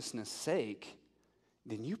righteousness' sake,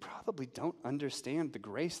 then you probably don't understand the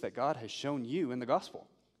grace that God has shown you in the gospel,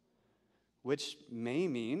 which may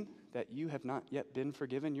mean that you have not yet been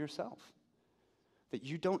forgiven yourself, that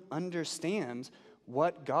you don't understand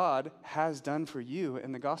what God has done for you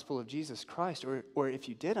in the gospel of Jesus Christ, or if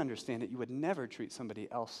you did understand it, you would never treat somebody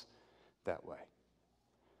else that way.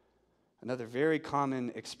 Another very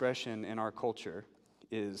common expression in our culture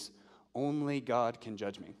is, only God can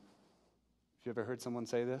judge me. Have you ever heard someone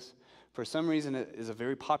say this? For some reason, it is a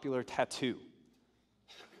very popular tattoo.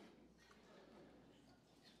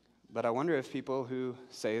 But I wonder if people who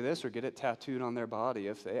say this or get it tattooed on their body,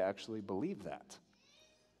 if they actually believe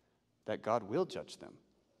that God will judge them.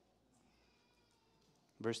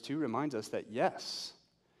 Verse 2 reminds us that yes,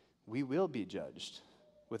 we will be judged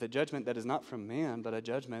with a judgment that is not from man, but a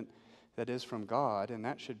judgment that is from God, and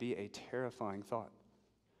that should be a terrifying thought.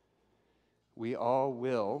 We all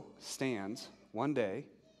will stand one day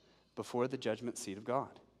before the judgment seat of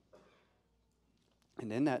God.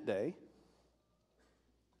 And in that day,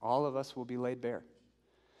 all of us will be laid bare.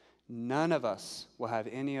 None of us will have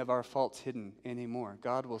any of our faults hidden anymore.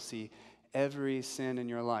 God will see every sin in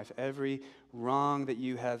your life, every wrong that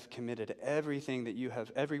you have committed, everything that you have,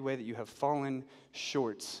 every way that you have fallen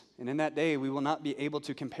short. And in that day, we will not be able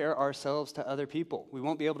to compare ourselves to other people. We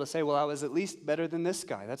won't be able to say, well, I was at least better than this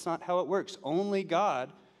guy. That's not how it works. Only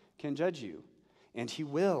God can judge you, and he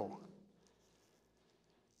will.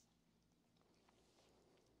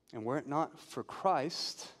 And were it not for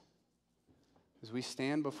Christ, as we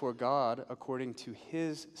stand before God according to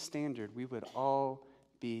his standard, we would all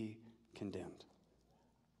be condemned.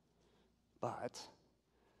 But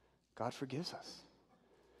God forgives us.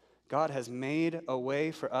 God has made a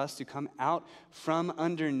way for us to come out from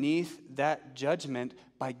underneath that judgment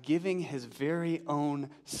by giving his very own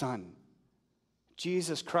Son.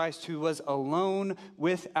 Jesus Christ, who was alone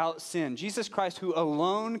without sin. Jesus Christ, who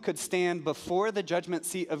alone could stand before the judgment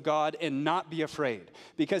seat of God and not be afraid,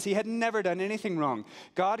 because he had never done anything wrong.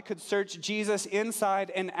 God could search Jesus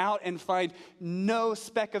inside and out and find no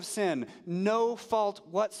speck of sin, no fault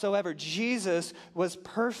whatsoever. Jesus was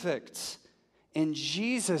perfect, and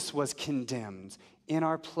Jesus was condemned in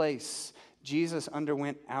our place. Jesus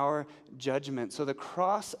underwent our judgment. So the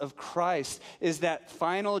cross of Christ is that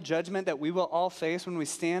final judgment that we will all face when we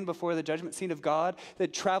stand before the judgment seat of God,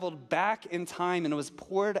 that traveled back in time and was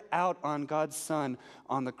poured out on God's Son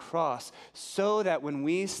on the cross, so that when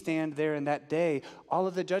we stand there in that day, all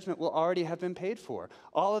of the judgment will already have been paid for.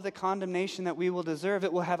 All of the condemnation that we will deserve,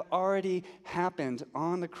 it will have already happened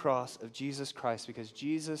on the cross of Jesus Christ, because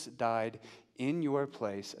Jesus died in your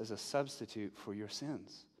place as a substitute for your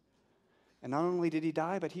sins. And not only did he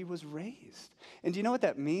die, but he was raised. And do you know what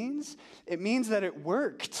that means? It means that it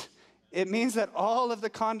worked. It means that all of the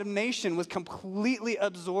condemnation was completely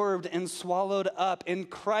absorbed and swallowed up, and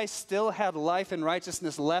Christ still had life and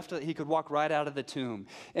righteousness left that he could walk right out of the tomb.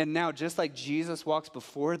 And now, just like Jesus walks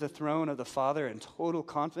before the throne of the Father in total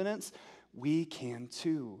confidence, we can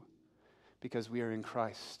too, because we are in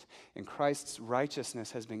Christ. And Christ's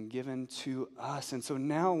righteousness has been given to us. And so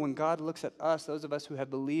now when God looks at us, those of us who have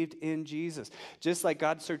believed in Jesus, just like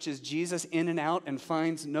God searches Jesus in and out and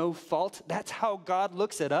finds no fault, that's how God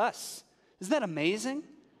looks at us. Isn't that amazing?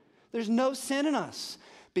 There's no sin in us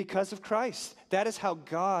because of Christ. That is how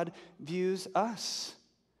God views us.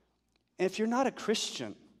 And if you're not a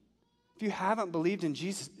Christian, if you haven't believed in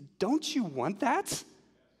Jesus, don't you want that?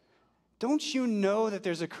 Don't you know that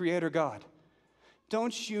there's a creator God?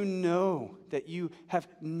 Don't you know that you have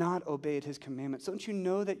not obeyed his commandments? Don't you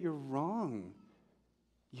know that you're wrong?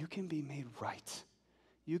 You can be made right.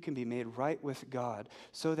 You can be made right with God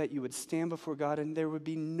so that you would stand before God and there would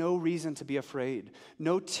be no reason to be afraid,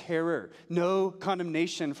 no terror, no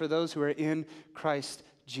condemnation for those who are in Christ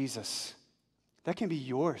Jesus. That can be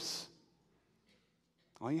yours.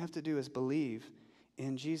 All you have to do is believe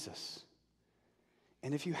in Jesus.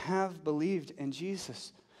 And if you have believed in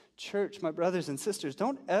Jesus, church, my brothers and sisters,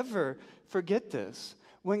 don't ever forget this.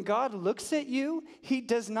 When God looks at you, he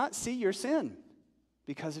does not see your sin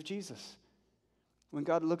because of Jesus. When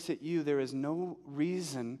God looks at you, there is no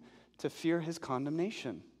reason to fear his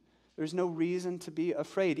condemnation. There's no reason to be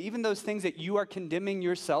afraid. Even those things that you are condemning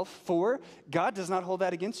yourself for, God does not hold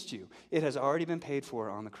that against you. It has already been paid for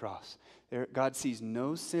on the cross. God sees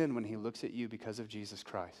no sin when he looks at you because of Jesus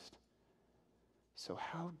Christ. So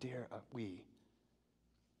how dare we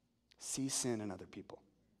see sin in other people?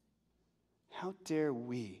 How dare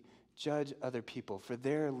we judge other people for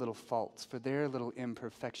their little faults, for their little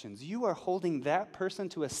imperfections? You are holding that person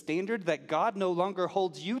to a standard that God no longer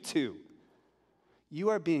holds you to. You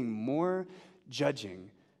are being more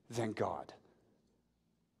judging than God.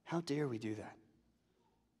 How dare we do that?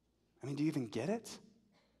 I mean, do you even get it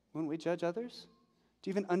when we judge others? Do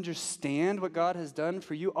you even understand what God has done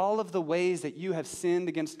for you? All of the ways that you have sinned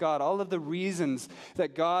against God, all of the reasons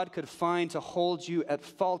that God could find to hold you at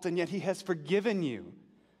fault, and yet he has forgiven you.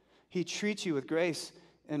 He treats you with grace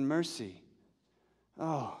and mercy.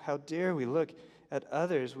 Oh, how dare we look at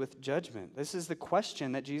others with judgment? This is the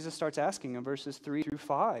question that Jesus starts asking in verses 3 through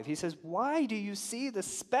 5. He says, why do you see the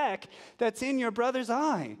speck that's in your brother's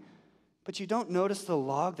eye, but you don't notice the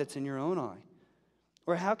log that's in your own eye?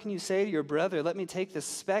 Or how can you say to your brother, let me take the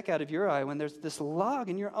speck out of your eye when there's this log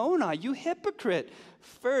in your own eye? You hypocrite!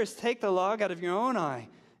 First, take the log out of your own eye,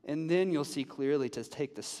 and then you'll see clearly to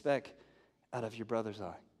take the speck out of your brother's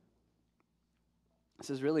eye. This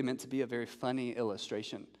is really meant to be a very funny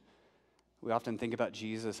illustration. We often think about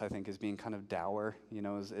Jesus, I think, as being kind of dour,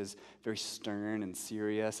 as very stern and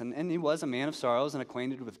serious. And he was a man of sorrows and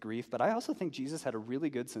acquainted with grief, but I also think Jesus had a really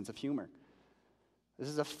good sense of humor. This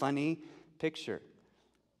is a funny picture.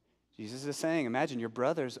 Jesus is saying, imagine your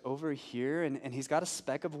brother's over here, and he's got a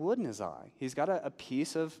speck of wood in his eye. He's got a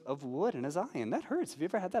piece of wood in his eye, and that hurts. Have you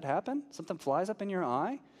ever had that happen? Something flies up in your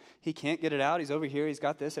eye. He can't get it out. He's over here. He's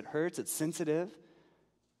got this. It hurts. It's sensitive.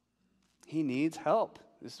 He needs help.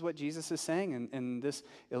 This is what Jesus is saying in this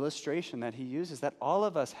illustration that he uses, that all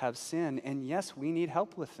of us have sin, and yes, we need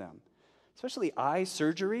help with them. Especially eye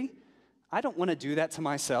surgery. I don't want to do that to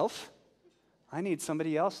myself. I need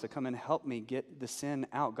somebody else to come and help me get the sin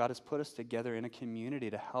out. God has put us together in a community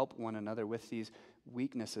to help one another with these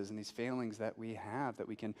weaknesses and these failings that we have, that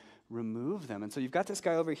we can remove them. And so you've got this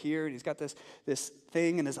guy over here, and he's got this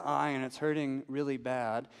thing in his eye, and it's hurting really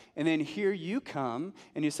bad. And then here you come,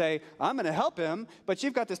 and you say, I'm going to help him, but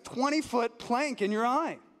you've got this 20-foot plank in your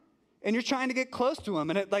eye. And you're trying to get close to him,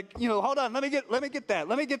 and hold on, let me get that.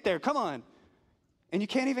 Let me get there. Come on. And you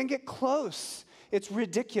can't even get close. It's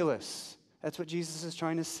ridiculous. That's what Jesus is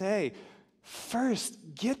trying to say. First,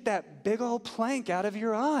 get that big old plank out of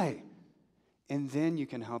your eye, and then you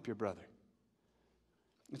can help your brother.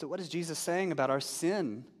 And so what is Jesus saying about our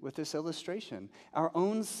sin with this illustration? Our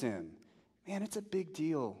own sin. Man, it's a big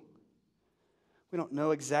deal. We don't know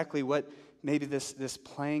exactly what maybe this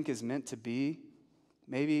plank is meant to be.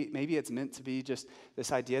 Maybe it's meant to be just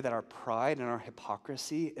this idea that our pride and our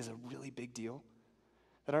hypocrisy is a really big deal.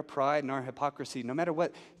 That our pride and our hypocrisy, no matter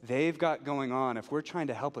what they've got going on, if we're trying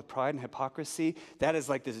to help with pride and hypocrisy, that is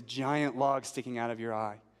like this giant log sticking out of your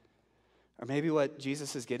eye. Or maybe what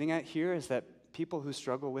Jesus is getting at here is that people who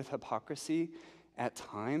struggle with hypocrisy at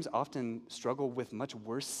times often struggle with much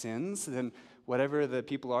worse sins than whatever the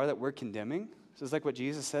people are that we're condemning. So it's like what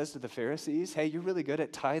Jesus says to the Pharisees. Hey, you're really good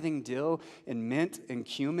at tithing dill and mint and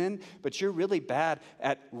cumin, but you're really bad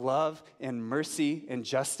at love and mercy and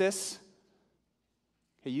justice.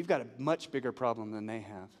 Hey, you've got a much bigger problem than they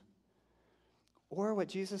have. Or what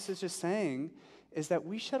Jesus is just saying is that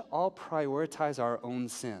we should all prioritize our own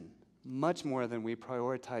sin much more than we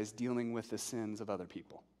prioritize dealing with the sins of other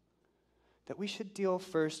people. That we should deal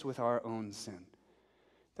first with our own sin.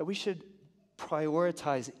 That we should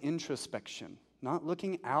prioritize introspection, not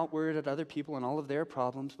looking outward at other people and all of their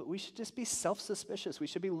problems, but we should just be self-suspicious. We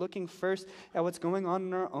should be looking first at what's going on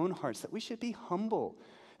in our own hearts. That we should be humble.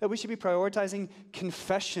 That we should be prioritizing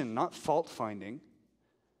confession, not fault-finding.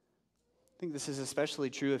 think this is especially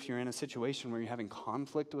true if you're in a situation where you're having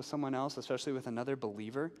conflict with someone else, especially with another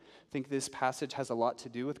believer. I think this passage has a lot to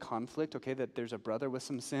do with conflict, okay, that there's a brother with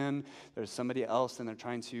some sin, there's somebody else, and they're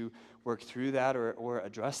trying to work through that or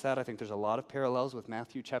address that. I think there's a lot of parallels with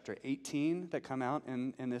Matthew chapter 18 that come out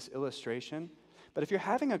in this illustration. But if you're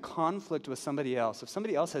having a conflict with somebody else, if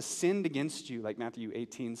somebody else has sinned against you, like Matthew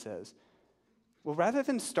 18 says, well, rather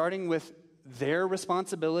than starting with their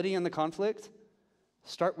responsibility in the conflict,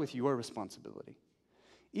 start with your responsibility.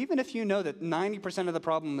 Even if you know that 90% of the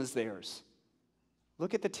problem is theirs,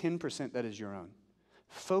 look at the 10% that is your own.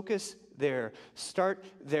 Focus there. Start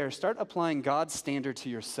there. Start applying God's standard to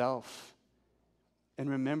yourself. And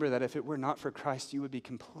remember that if it were not for Christ, you would be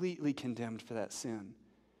completely condemned for that sin.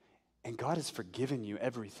 And God has forgiven you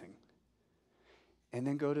everything. And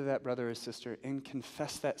then go to that brother or sister and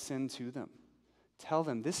confess that sin to them. Tell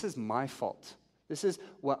them, this is my fault. This is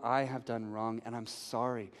what I have done wrong, and I'm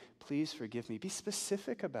sorry. Please forgive me. Be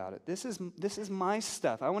specific about it. This is my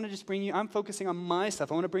stuff. I want to just bring you, I'm focusing on my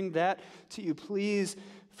stuff. I want to bring that to you. Please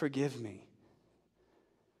forgive me.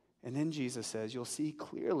 And then Jesus says, you'll see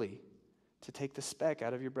clearly to take the speck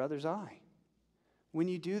out of your brother's eye. When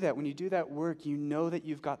you do that work, you know that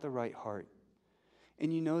you've got the right heart.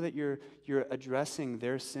 And you know that you're addressing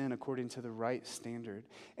their sin according to the right standard.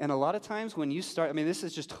 And a lot of times when you start, this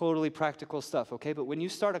is just totally practical stuff, okay? But when you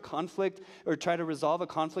start a conflict or try to resolve a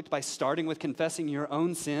conflict by starting with confessing your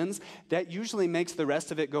own sins, that usually makes the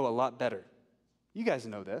rest of it go a lot better. You guys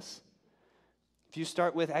know this. If you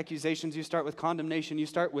start with accusations, you start with condemnation, you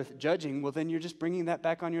start with judging, well, then you're just bringing that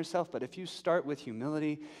back on yourself. But if you start with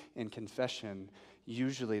humility and confession,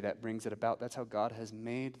 usually that brings it about. That's how God has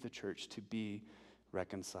made the church to be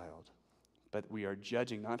reconciled. But we are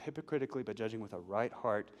judging, not hypocritically, but judging with a right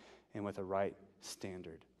heart and with a right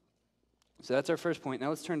standard. So that's our first point. Now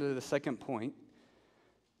let's turn to the second point.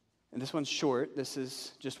 And this one's short. This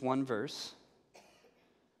is just one verse.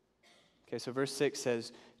 Okay, so verse 6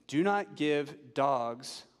 says, do not give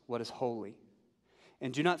dogs what is holy,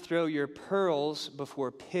 and do not throw your pearls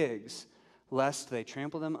before pigs, lest they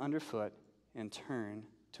trample them underfoot and turn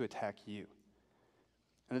to attack you.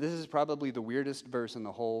 And this is probably the weirdest verse in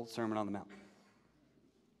the whole Sermon on the Mount.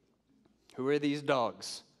 Who are these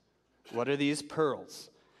dogs? What are these pearls?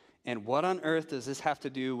 And what on earth does this have to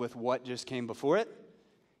do with what just came before it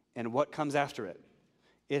and what comes after it?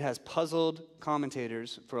 It has puzzled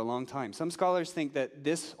commentators for a long time. Some scholars think that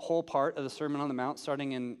this whole part of the Sermon on the Mount,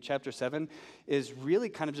 starting in chapter 7, is really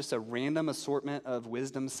kind of just a random assortment of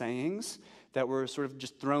wisdom sayings that were sort of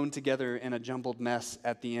just thrown together in a jumbled mess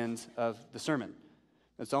at the end of the sermon.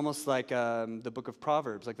 It's almost like the book of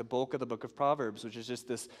Proverbs, like the bulk of the book of Proverbs, which is just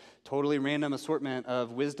this totally random assortment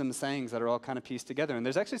of wisdom sayings that are all kind of pieced together. And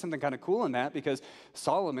there's actually something kind of cool in that, because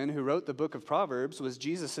Solomon, who wrote the book of Proverbs, was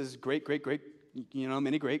Jesus'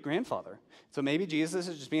 mini great-grandfather. So maybe Jesus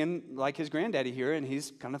is just being like his granddaddy here, and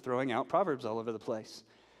he's kind of throwing out Proverbs all over the place.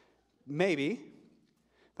 Maybe.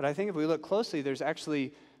 But I think if we look closely, there's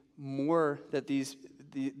actually more that these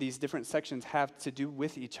different sections have to do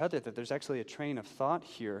with each other, that there's actually a train of thought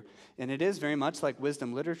here. And it is very much like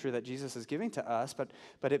wisdom literature that Jesus is giving to us,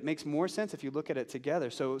 but it makes more sense if you look at it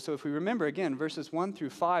together. So if we remember, again, verses 1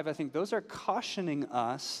 through 5, I think those are cautioning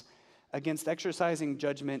us against exercising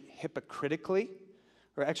judgment hypocritically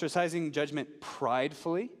or exercising judgment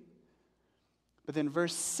pridefully. But then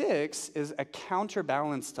verse 6 is a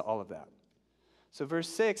counterbalance to all of that. So verse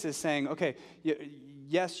 6 is saying, okay,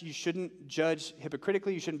 yes, you shouldn't judge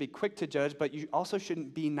hypocritically, you shouldn't be quick to judge, but you also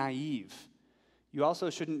shouldn't be naive. You also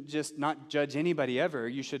shouldn't just not judge anybody ever.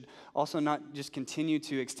 You should also not just continue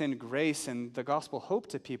to extend grace and the gospel hope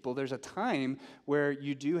to people. There's a time where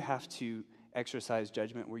you do have to exercise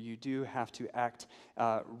judgment, where you do have to act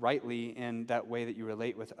rightly in that way that you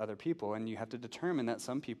relate with other people. And you have to determine that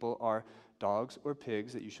some people are dogs or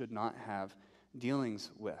pigs that you should not have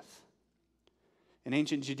dealings with. In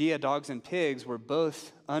ancient Judea, dogs and pigs were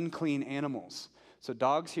both unclean animals. So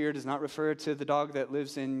dogs here does not refer to the dog that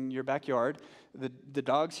lives in your backyard. The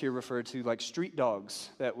dogs here refer to like street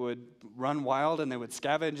dogs that would run wild and they would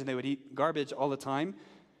scavenge and they would eat garbage all the time.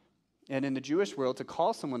 And in the Jewish world, to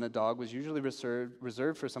call someone a dog was usually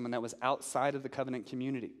reserved for someone that was outside of the covenant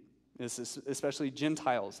community. This is especially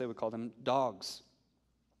Gentiles, they would call them dogs.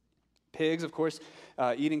 Pigs, of course,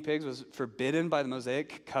 eating pigs was forbidden by the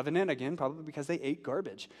Mosaic covenant, again, probably because they ate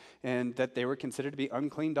garbage and that they were considered to be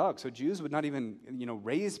unclean dogs. So Jews would not even,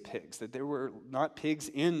 raise pigs, that there were not pigs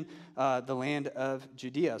in the land of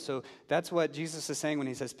Judea. So that's what Jesus is saying when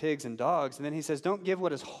he says pigs and dogs. And then he says, don't give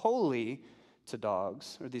what is holy to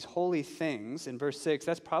dogs, or these holy things. In verse 6,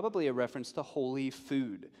 that's probably a reference to holy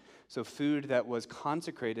food. So food that was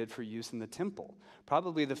consecrated for use in the temple.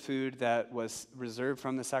 Probably the food that was reserved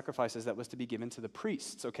from the sacrifices that was to be given to the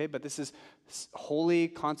priests, okay? But this is holy,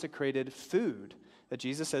 consecrated food that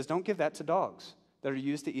Jesus says, don't give that to dogs that are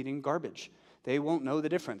used to eating garbage. They won't know the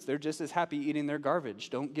difference. They're just as happy eating their garbage.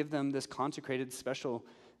 Don't give them this consecrated special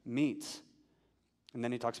meat. And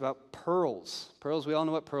then he talks about pearls. Pearls, we all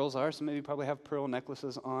know what pearls are. Some of you probably have pearl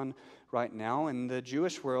necklaces on right now. In the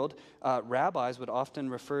Jewish world, rabbis would often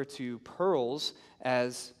refer to pearls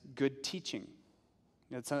as good teaching.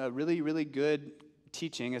 It's a really, really good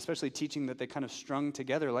teaching, especially teaching that they kind of strung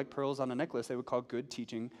together like pearls on a necklace. They would call good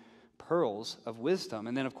teaching pearls of wisdom.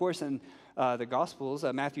 And then, of course, in the Gospels,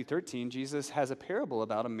 Matthew 13, Jesus has a parable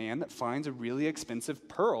about a man that finds a really expensive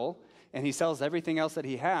pearl, and he sells everything else that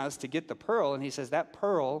he has to get the pearl, and he says that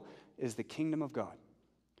pearl is the kingdom of God.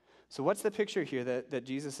 So what's the picture here that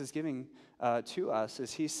Jesus is giving to us?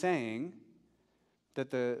 Is he's saying that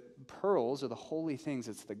the pearls are the holy things.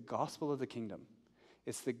 It's the gospel of the kingdom.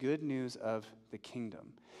 It's the good news of the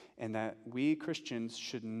kingdom. And that we Christians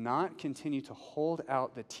should not continue to hold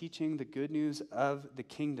out the teaching, the good news of the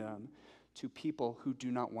kingdom to people who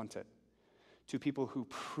do not want it, to people who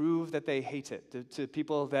prove that they hate it, to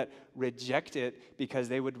people that reject it because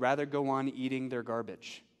they would rather go on eating their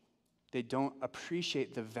garbage. They don't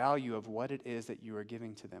appreciate the value of what it is that you are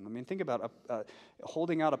giving to them. I mean, think about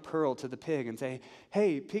holding out a pearl to the pig and say,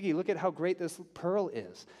 hey, piggy, look at how great this pearl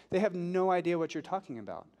is. They have no idea what you're talking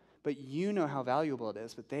about, but you know how valuable it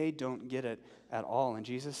is, but they don't get it at all. And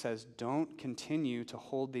Jesus says, don't continue to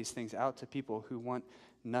hold these things out to people who want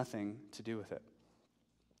nothing to do with it.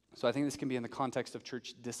 So I think this can be in the context of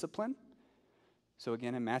church discipline. So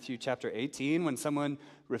again, in Matthew chapter 18, when someone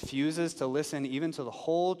refuses to listen even to the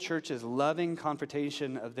whole church's loving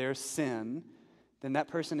confrontation of their sin, then that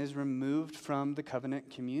person is removed from the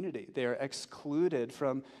covenant community. They are excluded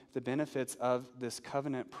from the benefits of this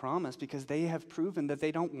covenant promise because they have proven that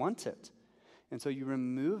they don't want it. And so you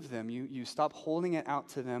remove them. You stop holding it out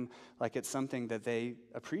to them like it's something that they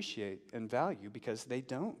appreciate and value because they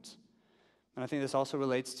don't. And I think this also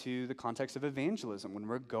relates to the context of evangelism, when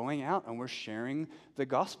we're going out and we're sharing the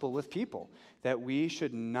gospel with people, that we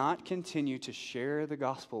should not continue to share the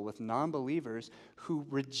gospel with non-believers who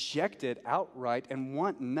reject it outright and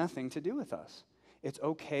want nothing to do with us. It's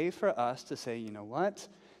okay for us to say, you know what,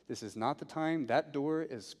 this is not the time, that door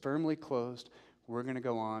is firmly closed, we're going to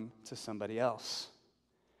go on to somebody else.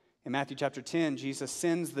 In Matthew chapter 10, Jesus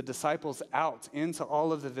sends the disciples out into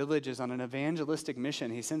all of the villages on an evangelistic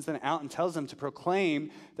mission. He sends them out and tells them to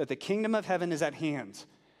proclaim that the kingdom of heaven is at hand.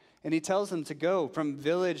 And he tells them to go from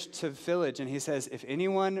village to village. And he says, if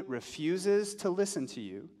anyone refuses to listen to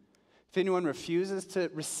you, if anyone refuses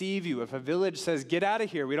to receive you, if a village says, get out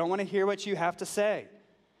of here, we don't want to hear what you have to say,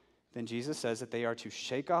 then Jesus says that they are to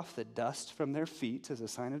shake off the dust from their feet as a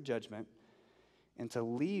sign of judgment and to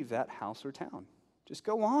leave that house or town. Just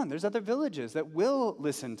go on. There's other villages that will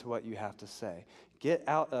listen to what you have to say. Get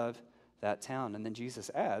out of that town. And then Jesus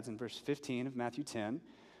adds in verse 15 of Matthew 10,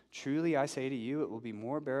 truly I say to you, it will be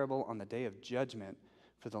more bearable on the day of judgment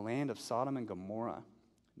for the land of Sodom and Gomorrah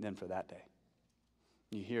than for that day.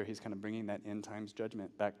 You hear he's kind of bringing that end times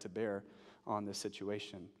judgment back to bear on this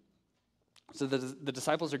situation. So the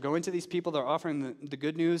disciples are going to these people. They're offering the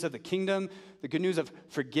good news of the kingdom, the good news of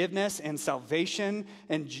forgiveness and salvation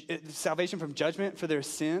salvation from judgment for their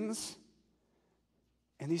sins.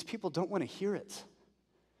 And these people don't want to hear it.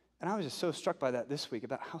 And I was just so struck by that this week,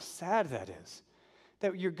 about how sad that is.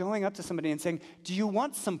 That you're going up to somebody and saying, do you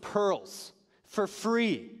want some pearls for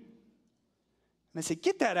free? And they say,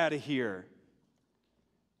 get that out of here.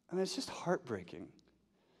 And it's just heartbreaking.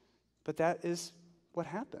 But that is what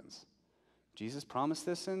happens. Jesus promised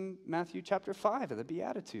this in Matthew chapter 5 of the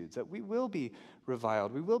Beatitudes, that we will be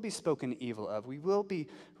reviled, we will be spoken evil of, we will be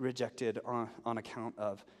rejected on account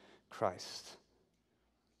of Christ.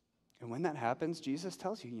 And when that happens, Jesus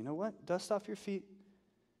tells you, you know what? Dust off your feet.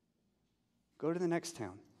 Go to the next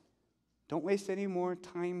town. Don't waste any more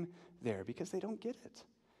time there because they don't get it.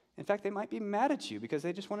 In fact, they might be mad at you because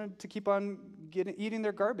they just wanted to keep on eating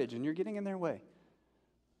their garbage and you're getting in their way.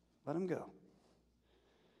 Let them go.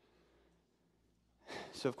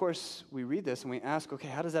 So, of course, we read this and we ask, okay,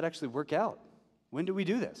 how does that actually work out? When do we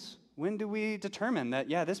do this? When do we determine that,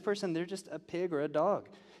 yeah, this person, they're just a pig or a dog?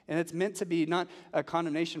 And it's meant to be not a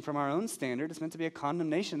condemnation from our own standard. It's meant to be a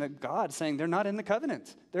condemnation that God's saying they're not in the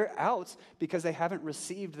covenant. They're out because they haven't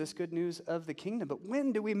received this good news of the kingdom. But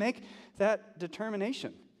when do we make that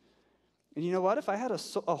determination? And you know what? If I had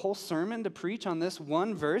a whole sermon to preach on this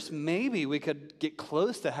one verse, maybe we could get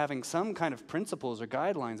close to having some kind of principles or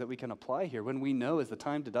guidelines that we can apply here when we know is the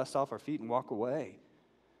time to dust off our feet and walk away.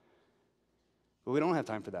 But we don't have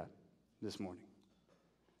time for that this morning.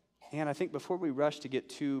 And I think before we rush to get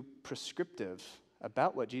too prescriptive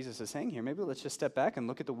about what Jesus is saying here, maybe let's just step back and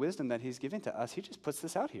look at the wisdom that he's giving to us. He just puts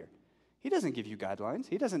this out here. He doesn't give you guidelines.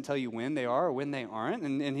 He doesn't tell you when they are or when they aren't.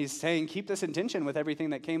 And he's saying, keep this in tension with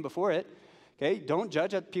everything that came before it. Okay, don't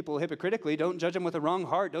judge people hypocritically. Don't judge them with a wrong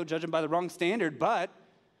heart. Don't judge them by the wrong standard. But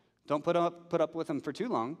don't put up with them for too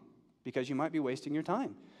long, because you might be wasting your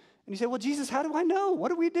time. And you say, well, Jesus, how do I know? What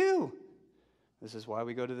do we do? This is why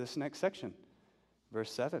we go to this next section.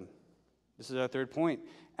 Verse 7. This is our third point.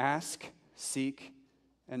 Ask, seek,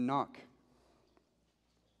 and knock.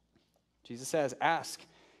 Jesus says, ask,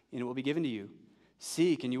 and it will be given to you.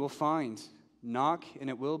 Seek, and you will find. Knock, and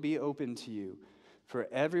it will be opened to you. For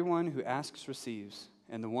everyone who asks receives,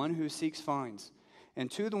 and the one who seeks finds. And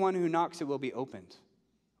to the one who knocks it will be opened.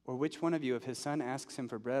 Or which one of you, if his son asks him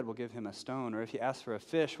for bread, will give him a stone? Or if he asks for a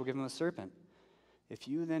fish, will give him a serpent? If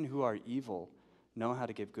you then who are evil know how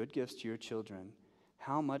to give good gifts to your children,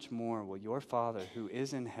 how much more will your Father who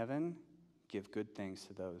is in heaven give good things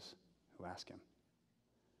to those who ask him?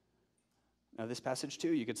 Now, this passage,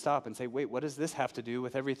 too, you could stop and say, wait, what does this have to do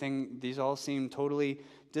with everything? These all seem totally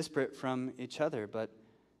disparate from each other. But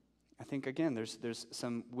I think, again, there's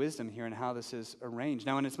some wisdom here in how this is arranged.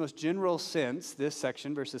 Now, in its most general sense, this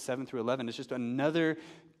section, verses 7 through 11, is just another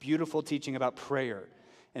beautiful teaching about prayer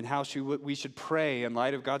and how we should pray in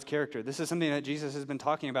light of God's character. This is something that Jesus has been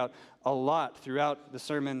talking about a lot throughout the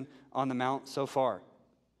Sermon on the Mount so far.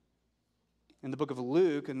 In the book of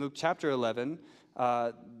Luke, in Luke chapter 11,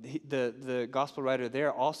 the gospel writer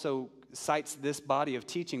there also cites this body of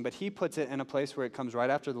teaching, but he puts it in a place where it comes right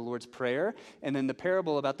after the Lord's Prayer, and then the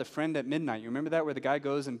parable about the friend at midnight. You remember that, where the guy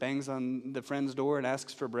goes and bangs on the friend's door and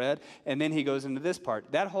asks for bread, and then he goes into this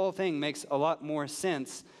part. That whole thing makes a lot more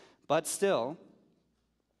sense, but still,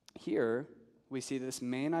 here we see this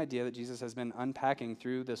main idea that Jesus has been unpacking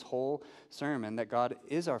through this whole sermon, that God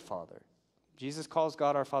is our Father. Jesus calls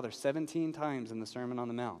God our Father 17 times in the Sermon on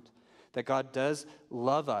the Mount. That God does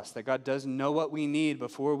love us, that God does know what we need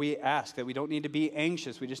before we ask, that we don't need to be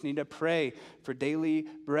anxious, we just need to pray for daily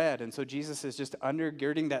bread. And so Jesus is just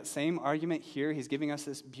undergirding that same argument here. He's giving us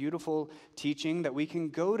this beautiful teaching that we can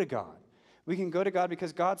go to God. We can go to God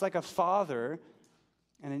because God's like a father,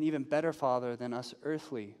 and an even better father than us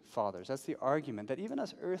earthly fathers. That's the argument, that even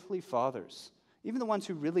us earthly fathers, even the ones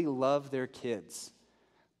who really love their kids,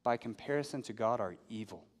 by comparison to God, are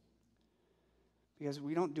evil. Because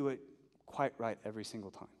we don't do it quite right every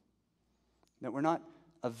single time. That we're not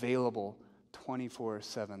available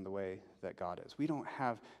 24/7 the way that God is. We don't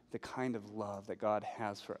have the kind of love that God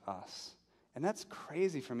has for us. And that's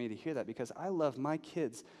crazy for me to hear that, because I love my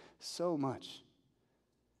kids so much.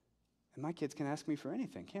 And my kids can ask me for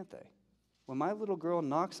anything, can't they? When my little girl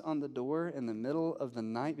knocks on the door in the middle of the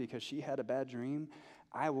night because she had a bad dream,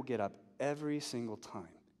 I will get up every single time.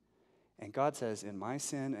 And God says, in my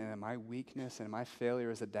sin and in my weakness and in my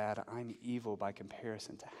failure as a dad, I'm evil by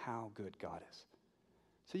comparison to how good God is.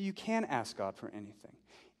 So you can ask God for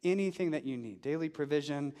anything that you need, daily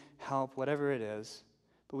provision, help, whatever it is.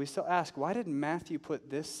 But we still ask, why did Matthew put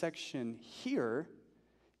this section here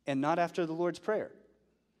and not after the Lord's Prayer?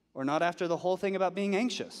 Or not after the whole thing about being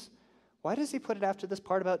anxious? Why does he put it after this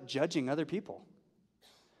part about judging other people?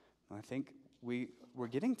 Well, I think we're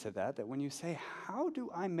getting to that when you say, how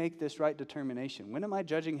do I make this right determination? When am I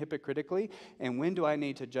judging hypocritically? And when do I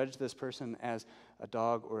need to judge this person as a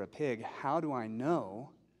dog or a pig? How do I know?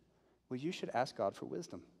 Well, you should ask God for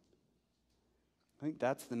wisdom. I think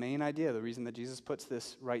that's the main idea. The reason that Jesus puts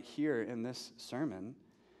this right here in this sermon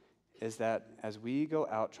is that as we go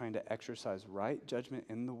out trying to exercise right judgment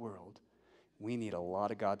in the world, we need a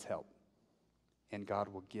lot of God's help. And God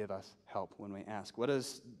will give us help when we ask. What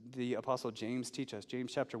does the Apostle James teach us?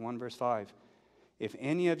 James chapter 1, verse 5. If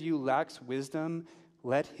any of you lacks wisdom,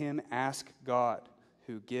 let him ask God,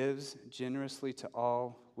 who gives generously to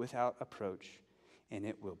all without reproach, and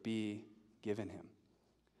it will be given him.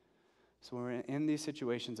 So when we're in these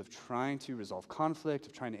situations of trying to resolve conflict,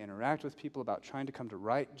 of trying to interact with people, about trying to come to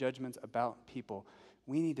right judgments about people,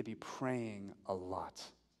 we need to be praying a lot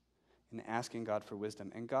and asking God for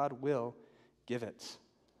wisdom. And God will give it.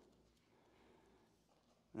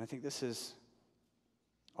 And I think this is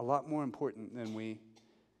a lot more important than we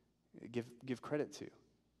give credit to.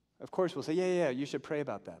 Of course, we'll say, yeah, you should pray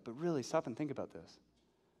about that. But really, stop and think about this.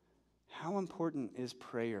 How important is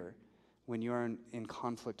prayer when you're in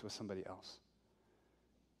conflict with somebody else?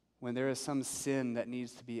 When there is some sin that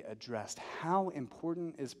needs to be addressed, how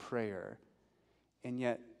important is prayer? And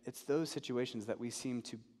yet, it's those situations that we seem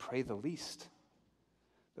to pray the least.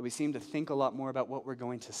 That we seem to think a lot more about what we're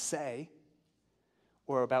going to say,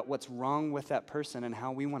 or about what's wrong with that person and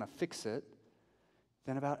how we want to fix it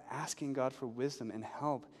than about asking God for wisdom and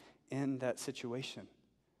help in that situation.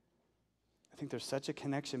 I think there's such a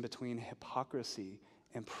connection between hypocrisy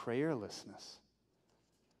and prayerlessness.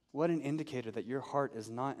 What an indicator that your heart is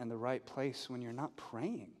not in the right place when you're not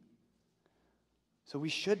praying. So we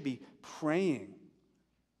should be praying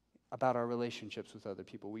about our relationships with other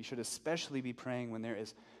people. We should especially be praying when there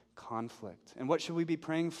is conflict. And what should we be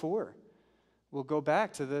praying for? We'll go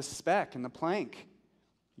back to the speck and the plank.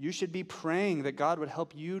 You should be praying that God would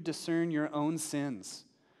help you discern your own sins.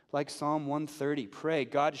 Like Psalm 130, pray,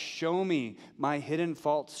 God, show me my hidden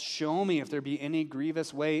faults. Show me if there be any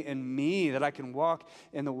grievous way in me that I can walk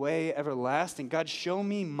in the way everlasting. God, show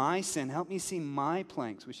me my sin. Help me see my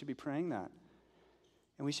planks. We should be praying that.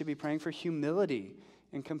 And we should be praying for humility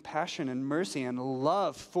and compassion and mercy and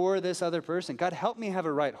love for this other person. God, help me have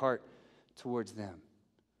a right heart towards them,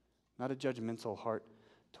 not a judgmental heart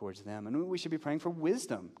towards them. And we should be praying for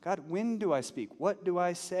wisdom. God, when do I speak? What do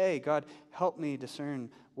I say? God, help me discern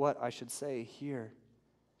what I should say here.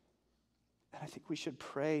 And I think we should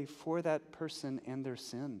pray for that person and their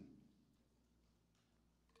sin.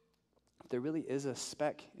 If there really is a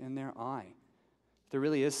speck in their eye, if there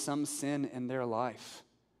really is some sin in their life,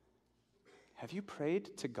 have you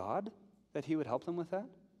prayed to God that he would help them with that?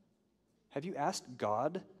 Have you asked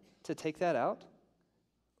God to take that out?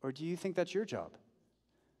 Or do you think that's your job?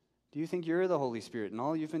 Do you think you're the Holy Spirit and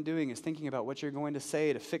all you've been doing is thinking about what you're going to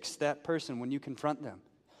say to fix that person when you confront them?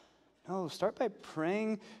 No, start by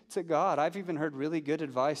praying to God. I've even heard really good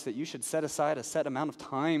advice that you should set aside a set amount of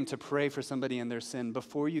time to pray for somebody in their sin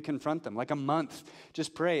before you confront them, like a month.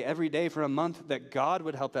 Just pray every day for a month that God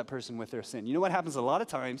would help that person with their sin. You know what happens a lot of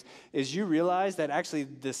times is you realize that actually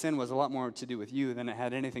the sin was a lot more to do with you than it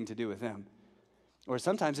had anything to do with them. Or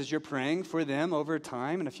sometimes as you're praying for them over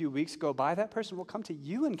time and a few weeks go by, that person will come to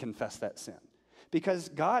you and confess that sin. Because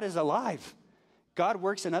God is alive. God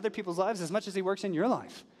works in other people's lives as much as he works in your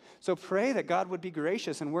life. So pray that God would be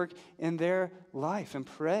gracious and work in their life, and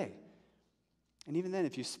pray. And even then,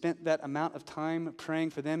 if you spent that amount of time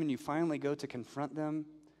praying for them and you finally go to confront them,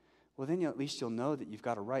 well, then at least you'll know that you've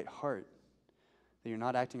got a right heart, that you're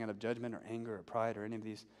not acting out of judgment or anger or pride or any of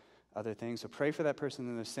these other things. So pray for that person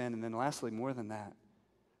in their sin. And then lastly, more than that,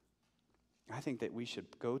 I think that we should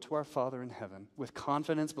go to our Father in heaven with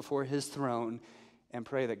confidence before his throne and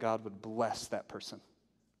pray that God would bless that person.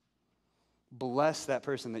 Bless that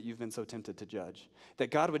person that you've been so tempted to judge.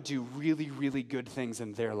 That God would do really, really good things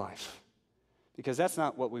in their life. Because that's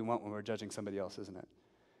not what we want when we're judging somebody else, isn't it?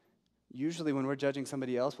 Usually when we're judging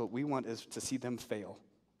somebody else, what we want is to see them fail.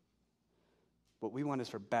 What we want is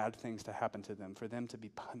for bad things to happen to them, for them to be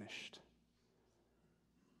punished.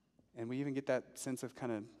 And we even get that sense of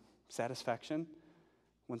kind of satisfaction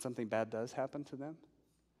when something bad does happen to them.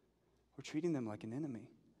 We're treating them like an enemy.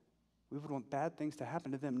 We would want bad things to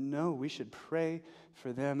happen to them. No, we should pray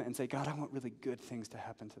for them and say, God, I want really good things to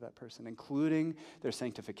happen to that person, including their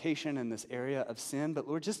sanctification in this area of sin. But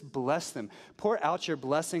Lord, just bless them. Pour out your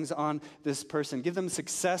blessings on this person. Give them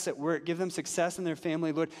success at work. Give them success in their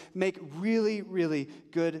family. Lord, make really, really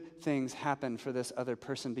good things happen for this other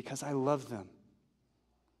person because I love them.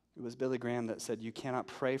 It was Billy Graham that said, you cannot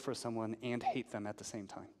pray for someone and hate them at the same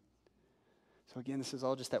time. So again, this is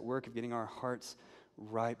all just that work of getting our hearts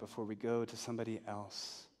right before we go to somebody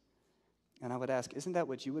else. And I would ask, isn't that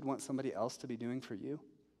what you would want somebody else to be doing for you?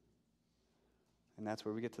 And that's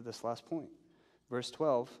where we get to this last point. Verse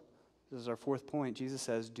 12, this is our fourth point. Jesus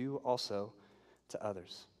says, do also to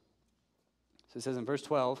others. So it says in verse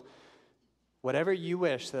 12, whatever you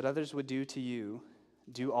wish that others would do to you,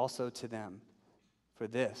 do also to them. For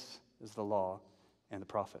this is the law and the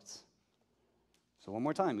prophets. So one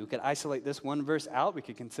more time, we could isolate this one verse out. We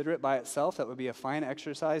could consider it by itself. That would be a fine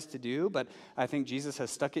exercise to do, but I think Jesus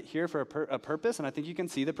has stuck it here for a purpose, and I think you can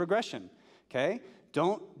see the progression, okay?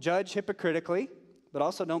 Don't judge hypocritically, but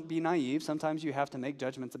also don't be naive. Sometimes you have to make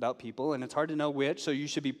judgments about people, and it's hard to know which, so you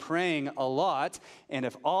should be praying a lot, and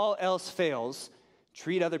if all else fails,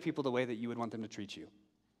 treat other people the way that you would want them to treat you.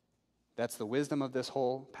 That's the wisdom of this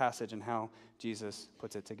whole passage and how Jesus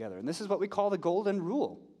puts it together. And this is what we call the golden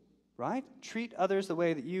rule. Right? Treat others the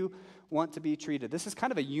way that you want to be treated. This is kind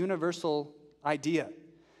of a universal idea.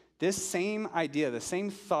 This same idea, the same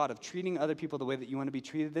thought of treating other people the way that you want to be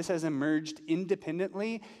treated, this has emerged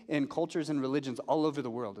independently in cultures and religions all over the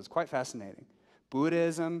world. It's quite fascinating.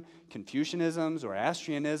 Buddhism, Confucianism,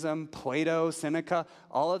 Zoroastrianism, Plato, Seneca,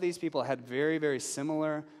 all of these people had very, very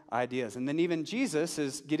similar ideas. And then even Jesus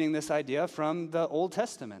is getting this idea from the Old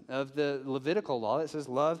Testament of the Levitical law that says,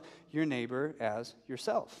 love your neighbor as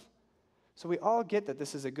yourself. So we all get that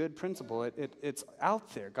this is a good principle. It's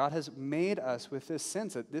out there. God has made us with this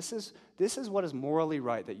sense that this is what is morally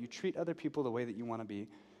right, that you treat other people the way that you want to be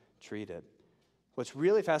treated. What's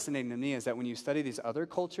really fascinating to me is that when you study these other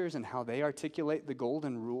cultures and how they articulate the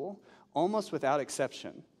golden rule, almost without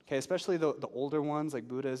exception, okay, especially the older ones like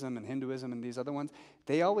Buddhism and Hinduism and these other ones,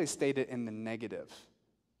 they always state it in the negative.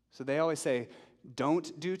 So they always say,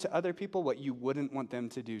 don't do to other people what you wouldn't want them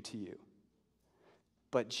to do to you.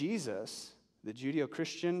 But Jesus, the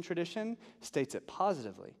Judeo-Christian tradition, states it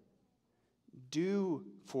positively. Do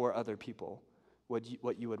for other people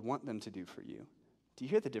what you would want them to do for you. Do you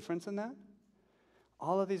hear the difference in that?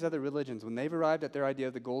 All of these other religions, when they've arrived at their idea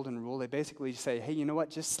of the golden rule, they basically say, hey, you know what?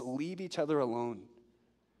 Just leave each other alone.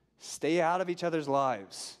 Stay out of each other's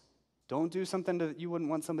lives. Don't do something that you wouldn't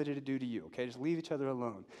want somebody to do to you, okay? Just leave each other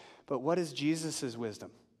alone. But what is Jesus'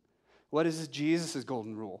 wisdom? What is Jesus'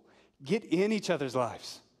 golden rule? Get in each other's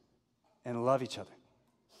lives and love each other.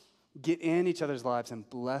 Get in each other's lives and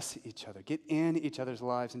bless each other. Get in each other's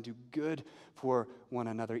lives and do good for one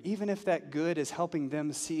another, even if that good is helping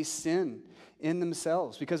them see sin in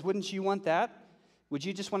themselves. Because wouldn't you want that? Would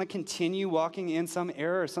you just want to continue walking in some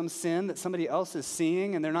error or some sin that somebody else is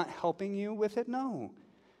seeing and they're not helping you with it? No.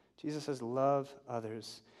 Jesus says, love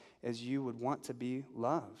others as you would want to be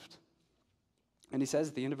loved. And he says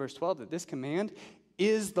at the end of verse 12 that this command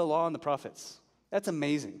is the law and the prophets. That's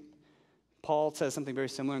amazing. Paul says something very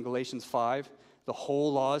similar in Galatians 5. The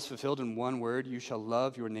whole law is fulfilled in one word: you shall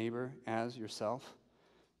love your neighbor as yourself.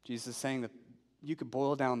 Jesus is saying that you could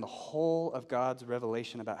boil down the whole of God's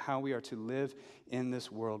revelation about how we are to live in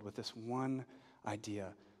this world with this one idea.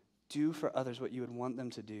 Do for others what you would want them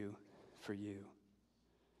to do for you.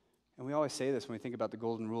 And we always say this when we think about the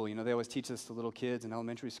golden rule. You know, they always teach this to little kids in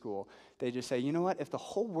elementary school. They just say, you know what, if the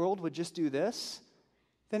whole world would just do this,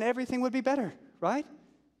 then everything would be better, right?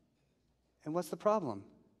 And what's the problem?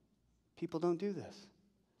 People don't do this.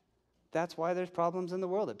 That's why there's problems in the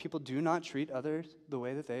world, that people do not treat others the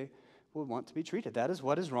way that they would want to be treated. That is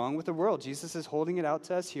what is wrong with the world. Jesus is holding it out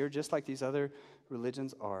to us here, just like these other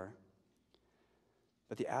religions are.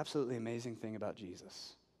 But the absolutely amazing thing about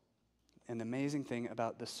Jesus, and the amazing thing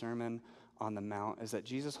about the Sermon on the Mount, is that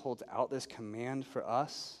Jesus holds out this command for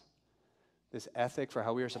us, this ethic for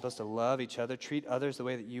how we are supposed to love each other, treat others the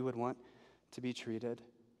way that you would want to be treated.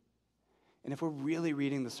 And if we're really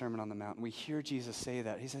reading the Sermon on the Mount and we hear Jesus say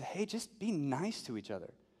that, he said, hey, just be nice to each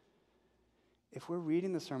other. If we're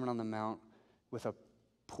reading the Sermon on the Mount with a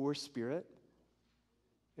poor spirit,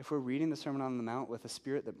 if we're reading the Sermon on the Mount with a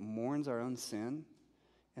spirit that mourns our own sin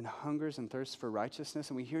and hungers and thirsts for righteousness,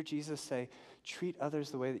 and we hear Jesus say, treat others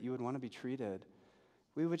the way that you would want to be treated,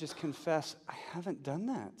 we would just confess, I haven't done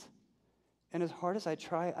that. And as hard as I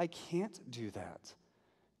try, I can't do that.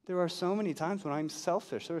 There are so many times when I'm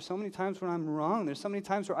selfish. There are so many times when I'm wrong. There's so many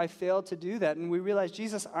times where I fail to do that. And we realize,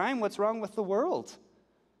 Jesus, I'm what's wrong with the world.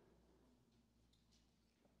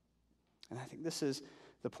 And I think this is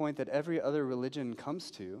the point that every other religion comes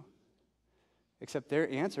to, except their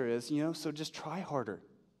answer is, so just try harder.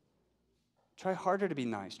 Try harder to be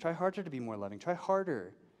nice. Try harder to be more loving. Try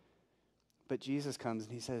harder. But Jesus comes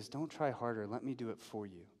and he says, don't try harder. Let me do it for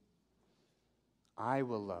you. I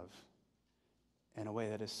will love in a way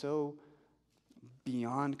that is so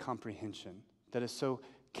beyond comprehension, that is so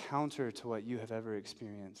counter to what you have ever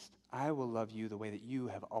experienced. I will love you the way that you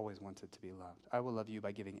have always wanted to be loved. I will love you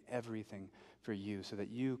by giving everything for you so that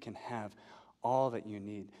you can have all that you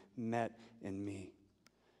need met in me.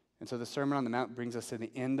 And so the Sermon on the Mount brings us to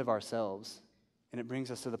the end of ourselves, and it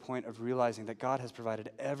brings us to the point of realizing that God has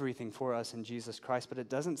provided everything for us in Jesus Christ, but it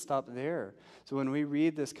doesn't stop there. So when we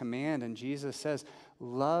read this command and Jesus says,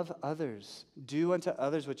 love others, do unto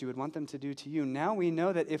others what you would want them to do to you, now we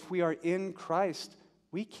know that if we are in Christ,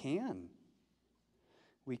 we can.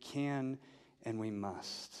 We can and we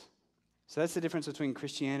must. So that's the difference between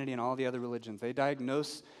Christianity and all the other religions. They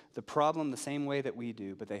diagnose the problem the same way that we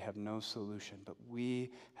do, but they have no solution. But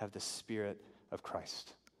we have the Spirit of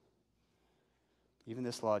Christ. Even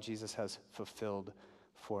this law Jesus has fulfilled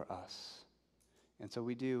for us. And so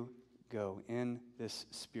we do go in this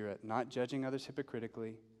spirit, not judging others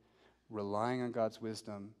hypocritically, relying on God's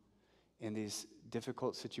wisdom in these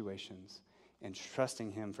difficult situations, and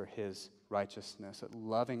trusting him for his righteousness,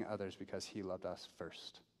 loving others because he loved us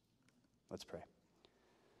first. Let's pray.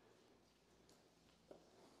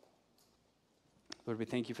 Lord, we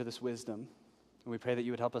thank you for this wisdom. And we pray that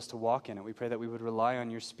you would help us to walk in it. We pray that we would rely on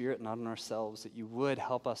your Spirit, not on ourselves, that you would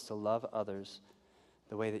help us to love others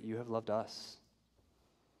the way that you have loved us.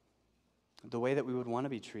 the way that we would want to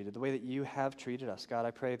be treated, the way that you have treated us. God,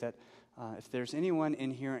 I pray that if there's anyone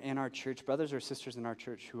in here in our church, brothers or sisters in our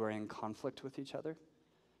church who are in conflict with each other,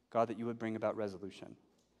 God, that you would bring about resolution,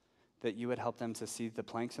 that you would help them to see the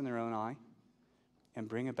planks in their own eye and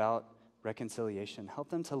bring about reconciliation. Help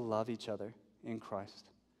them to love each other in Christ.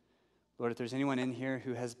 Lord, if there's anyone in here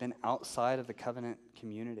who has been outside of the covenant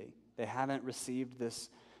community, they haven't received this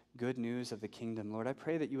good news of the kingdom, Lord, I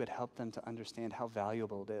pray that you would help them to understand how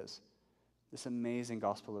valuable it is, this amazing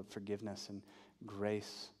gospel of forgiveness and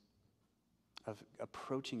grace, of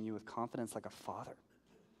approaching you with confidence like a father.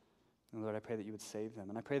 And Lord, I pray that you would save them.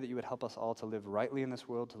 And I pray that you would help us all to live rightly in this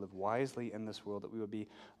world, to live wisely in this world, that we would be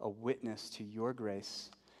a witness to your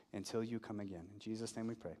grace until you come again. In Jesus' name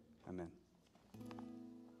we pray. Amen.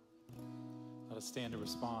 Let us stand to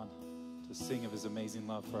respond, to sing of his amazing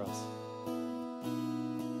love for us.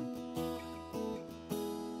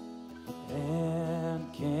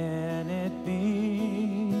 And can it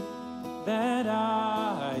be that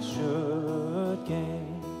I should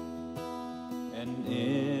gain an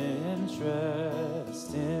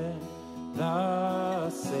interest in the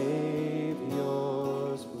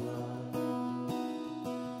Savior's blood?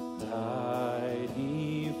 Died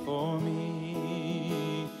he for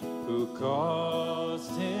me, who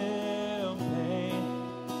caused him pain,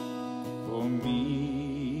 for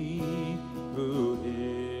me who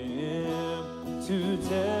him to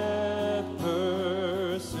death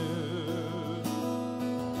pursued.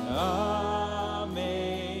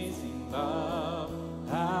 Amazing love,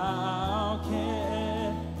 how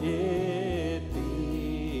can it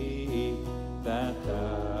be that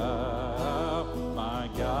thou, my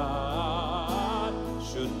God,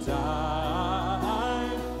 should die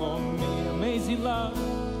for me? Amazing love,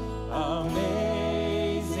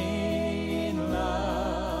 amazing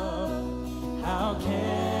love, how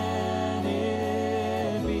can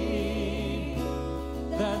it be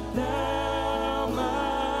that thou,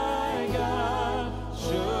 my God,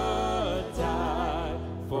 should die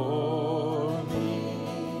for me?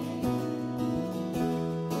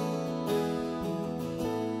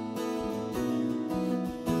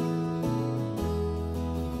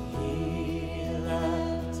 He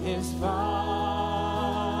left his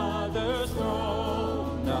Father's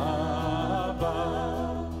throne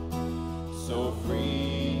above, so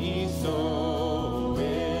free, so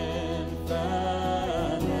infinite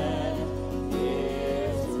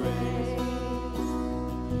his grace,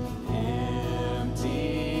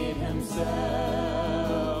 emptied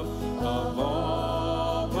himself of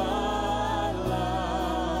all but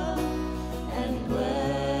love, and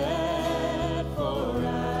bled for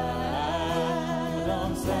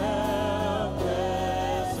Adam's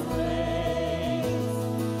helpless race.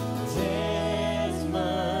 His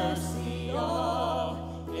mercy all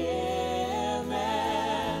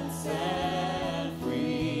immense and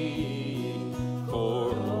free,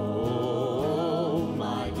 for oh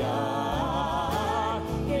my God,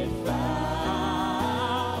 it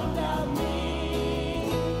found out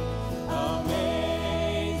me.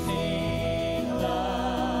 Amazing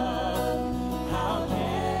love, how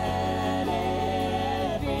can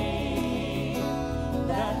it be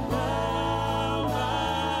that thou,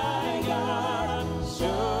 my God,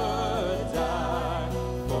 should die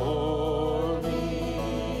for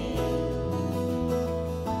me?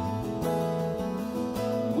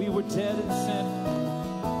 We were dead in sin.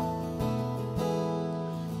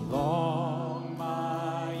 Long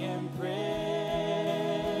my imprisoned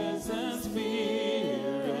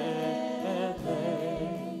spirit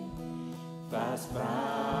lay, fast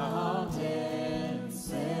bound in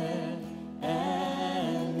sin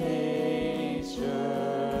and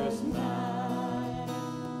nature's night.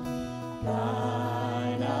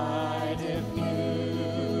 Thine eye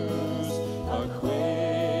diffuse a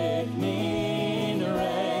quickening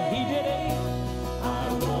ray. He did it. I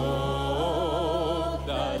woke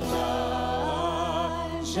the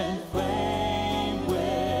touch and flame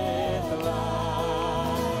with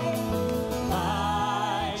light.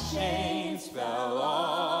 My chains fell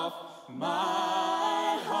off,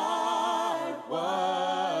 my heart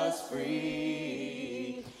was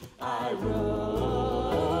free. I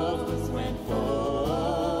rose, went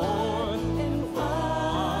forth, and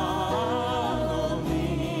followed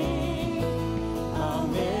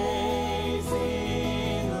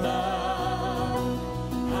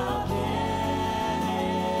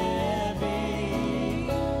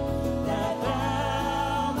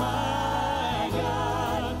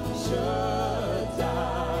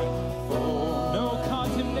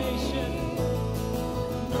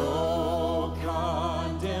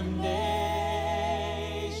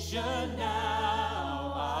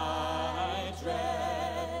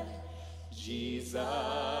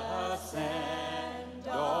Jesus, and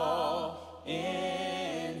all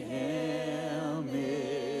in him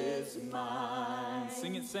is mine.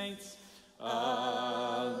 Sing it, saints.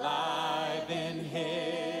 Alive in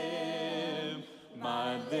him,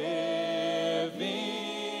 my living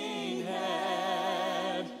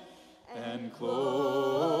head, and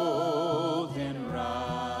clothed in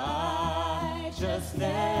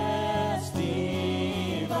righteousness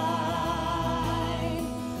divine.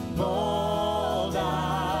 Bold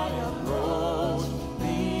I approach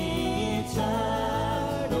the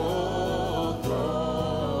eternal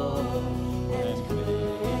throne, and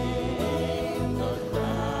claim the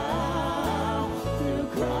crown through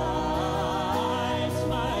Christ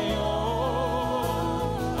my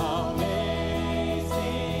own. Amazing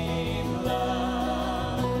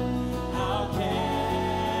love, how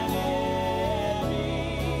can it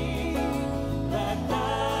be that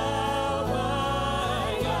thou,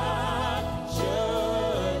 my God,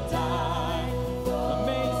 should die for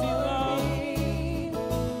Amazing love. me?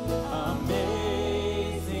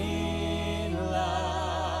 Amazing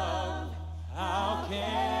love, how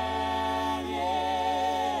can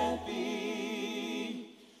it be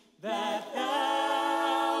that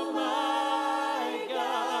thou, my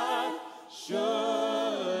God,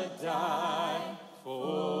 should die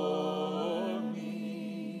for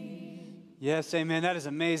me? Yes, amen. That is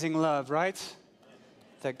amazing love, right?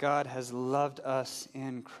 That God has loved us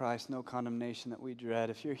in Christ. No condemnation that we dread.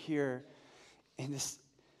 If you're here and this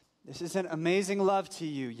isn't amazing love to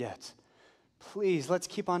you yet, please, let's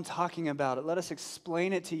keep on talking about it. Let us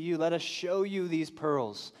explain it to you. Let us show you these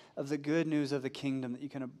pearls of the good news of the kingdom, that you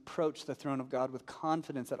can approach the throne of God with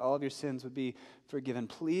confidence that all of your sins would be forgiven.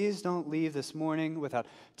 Please don't leave this morning without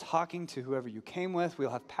talking to whoever you came with.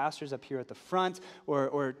 We'll have pastors up here at the front,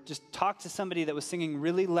 or just talk to somebody that was singing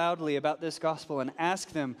really loudly about this gospel and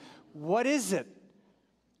ask them, what is it?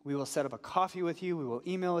 We will set up a coffee with you. We will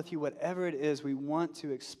email with you, whatever it is. We want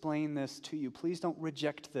to explain this to you. Please don't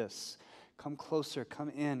reject this. Come closer, come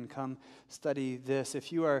in, come study this.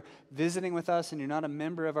 If you are visiting with us and you're not a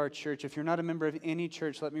member of our church, if you're not a member of any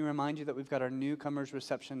church, let me remind you that we've got our newcomers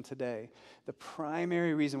reception today. The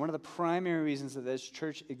primary reason, one of the primary reasons that this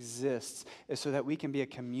church exists is so that we can be a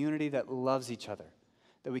community that loves each other,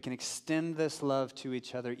 that we can extend this love to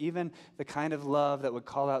each other, even the kind of love that would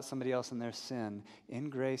call out somebody else in their sin,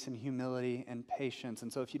 in grace and humility and patience.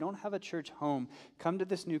 And so if you don't have a church home, come to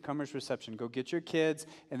this newcomers reception. Go get your kids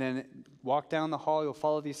and then walk down the hall. You'll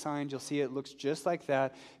follow these signs. You'll see it looks just like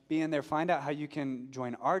that. Be in there. Find out how you can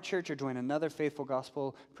join our church or join another faithful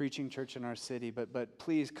gospel preaching church in our city. But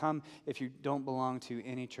please come. If you don't belong to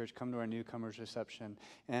any church, come to our newcomers reception.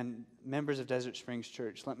 And members of Desert Springs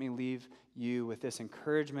Church, let me leave you with this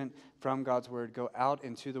encouragement from God's word. Go out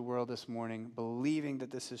into the world this morning believing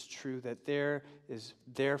that this is true, that there is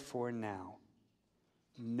therefore now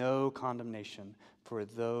no condemnation for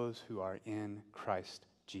those who are in Christ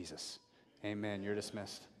Jesus. Amen. You're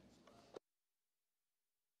dismissed.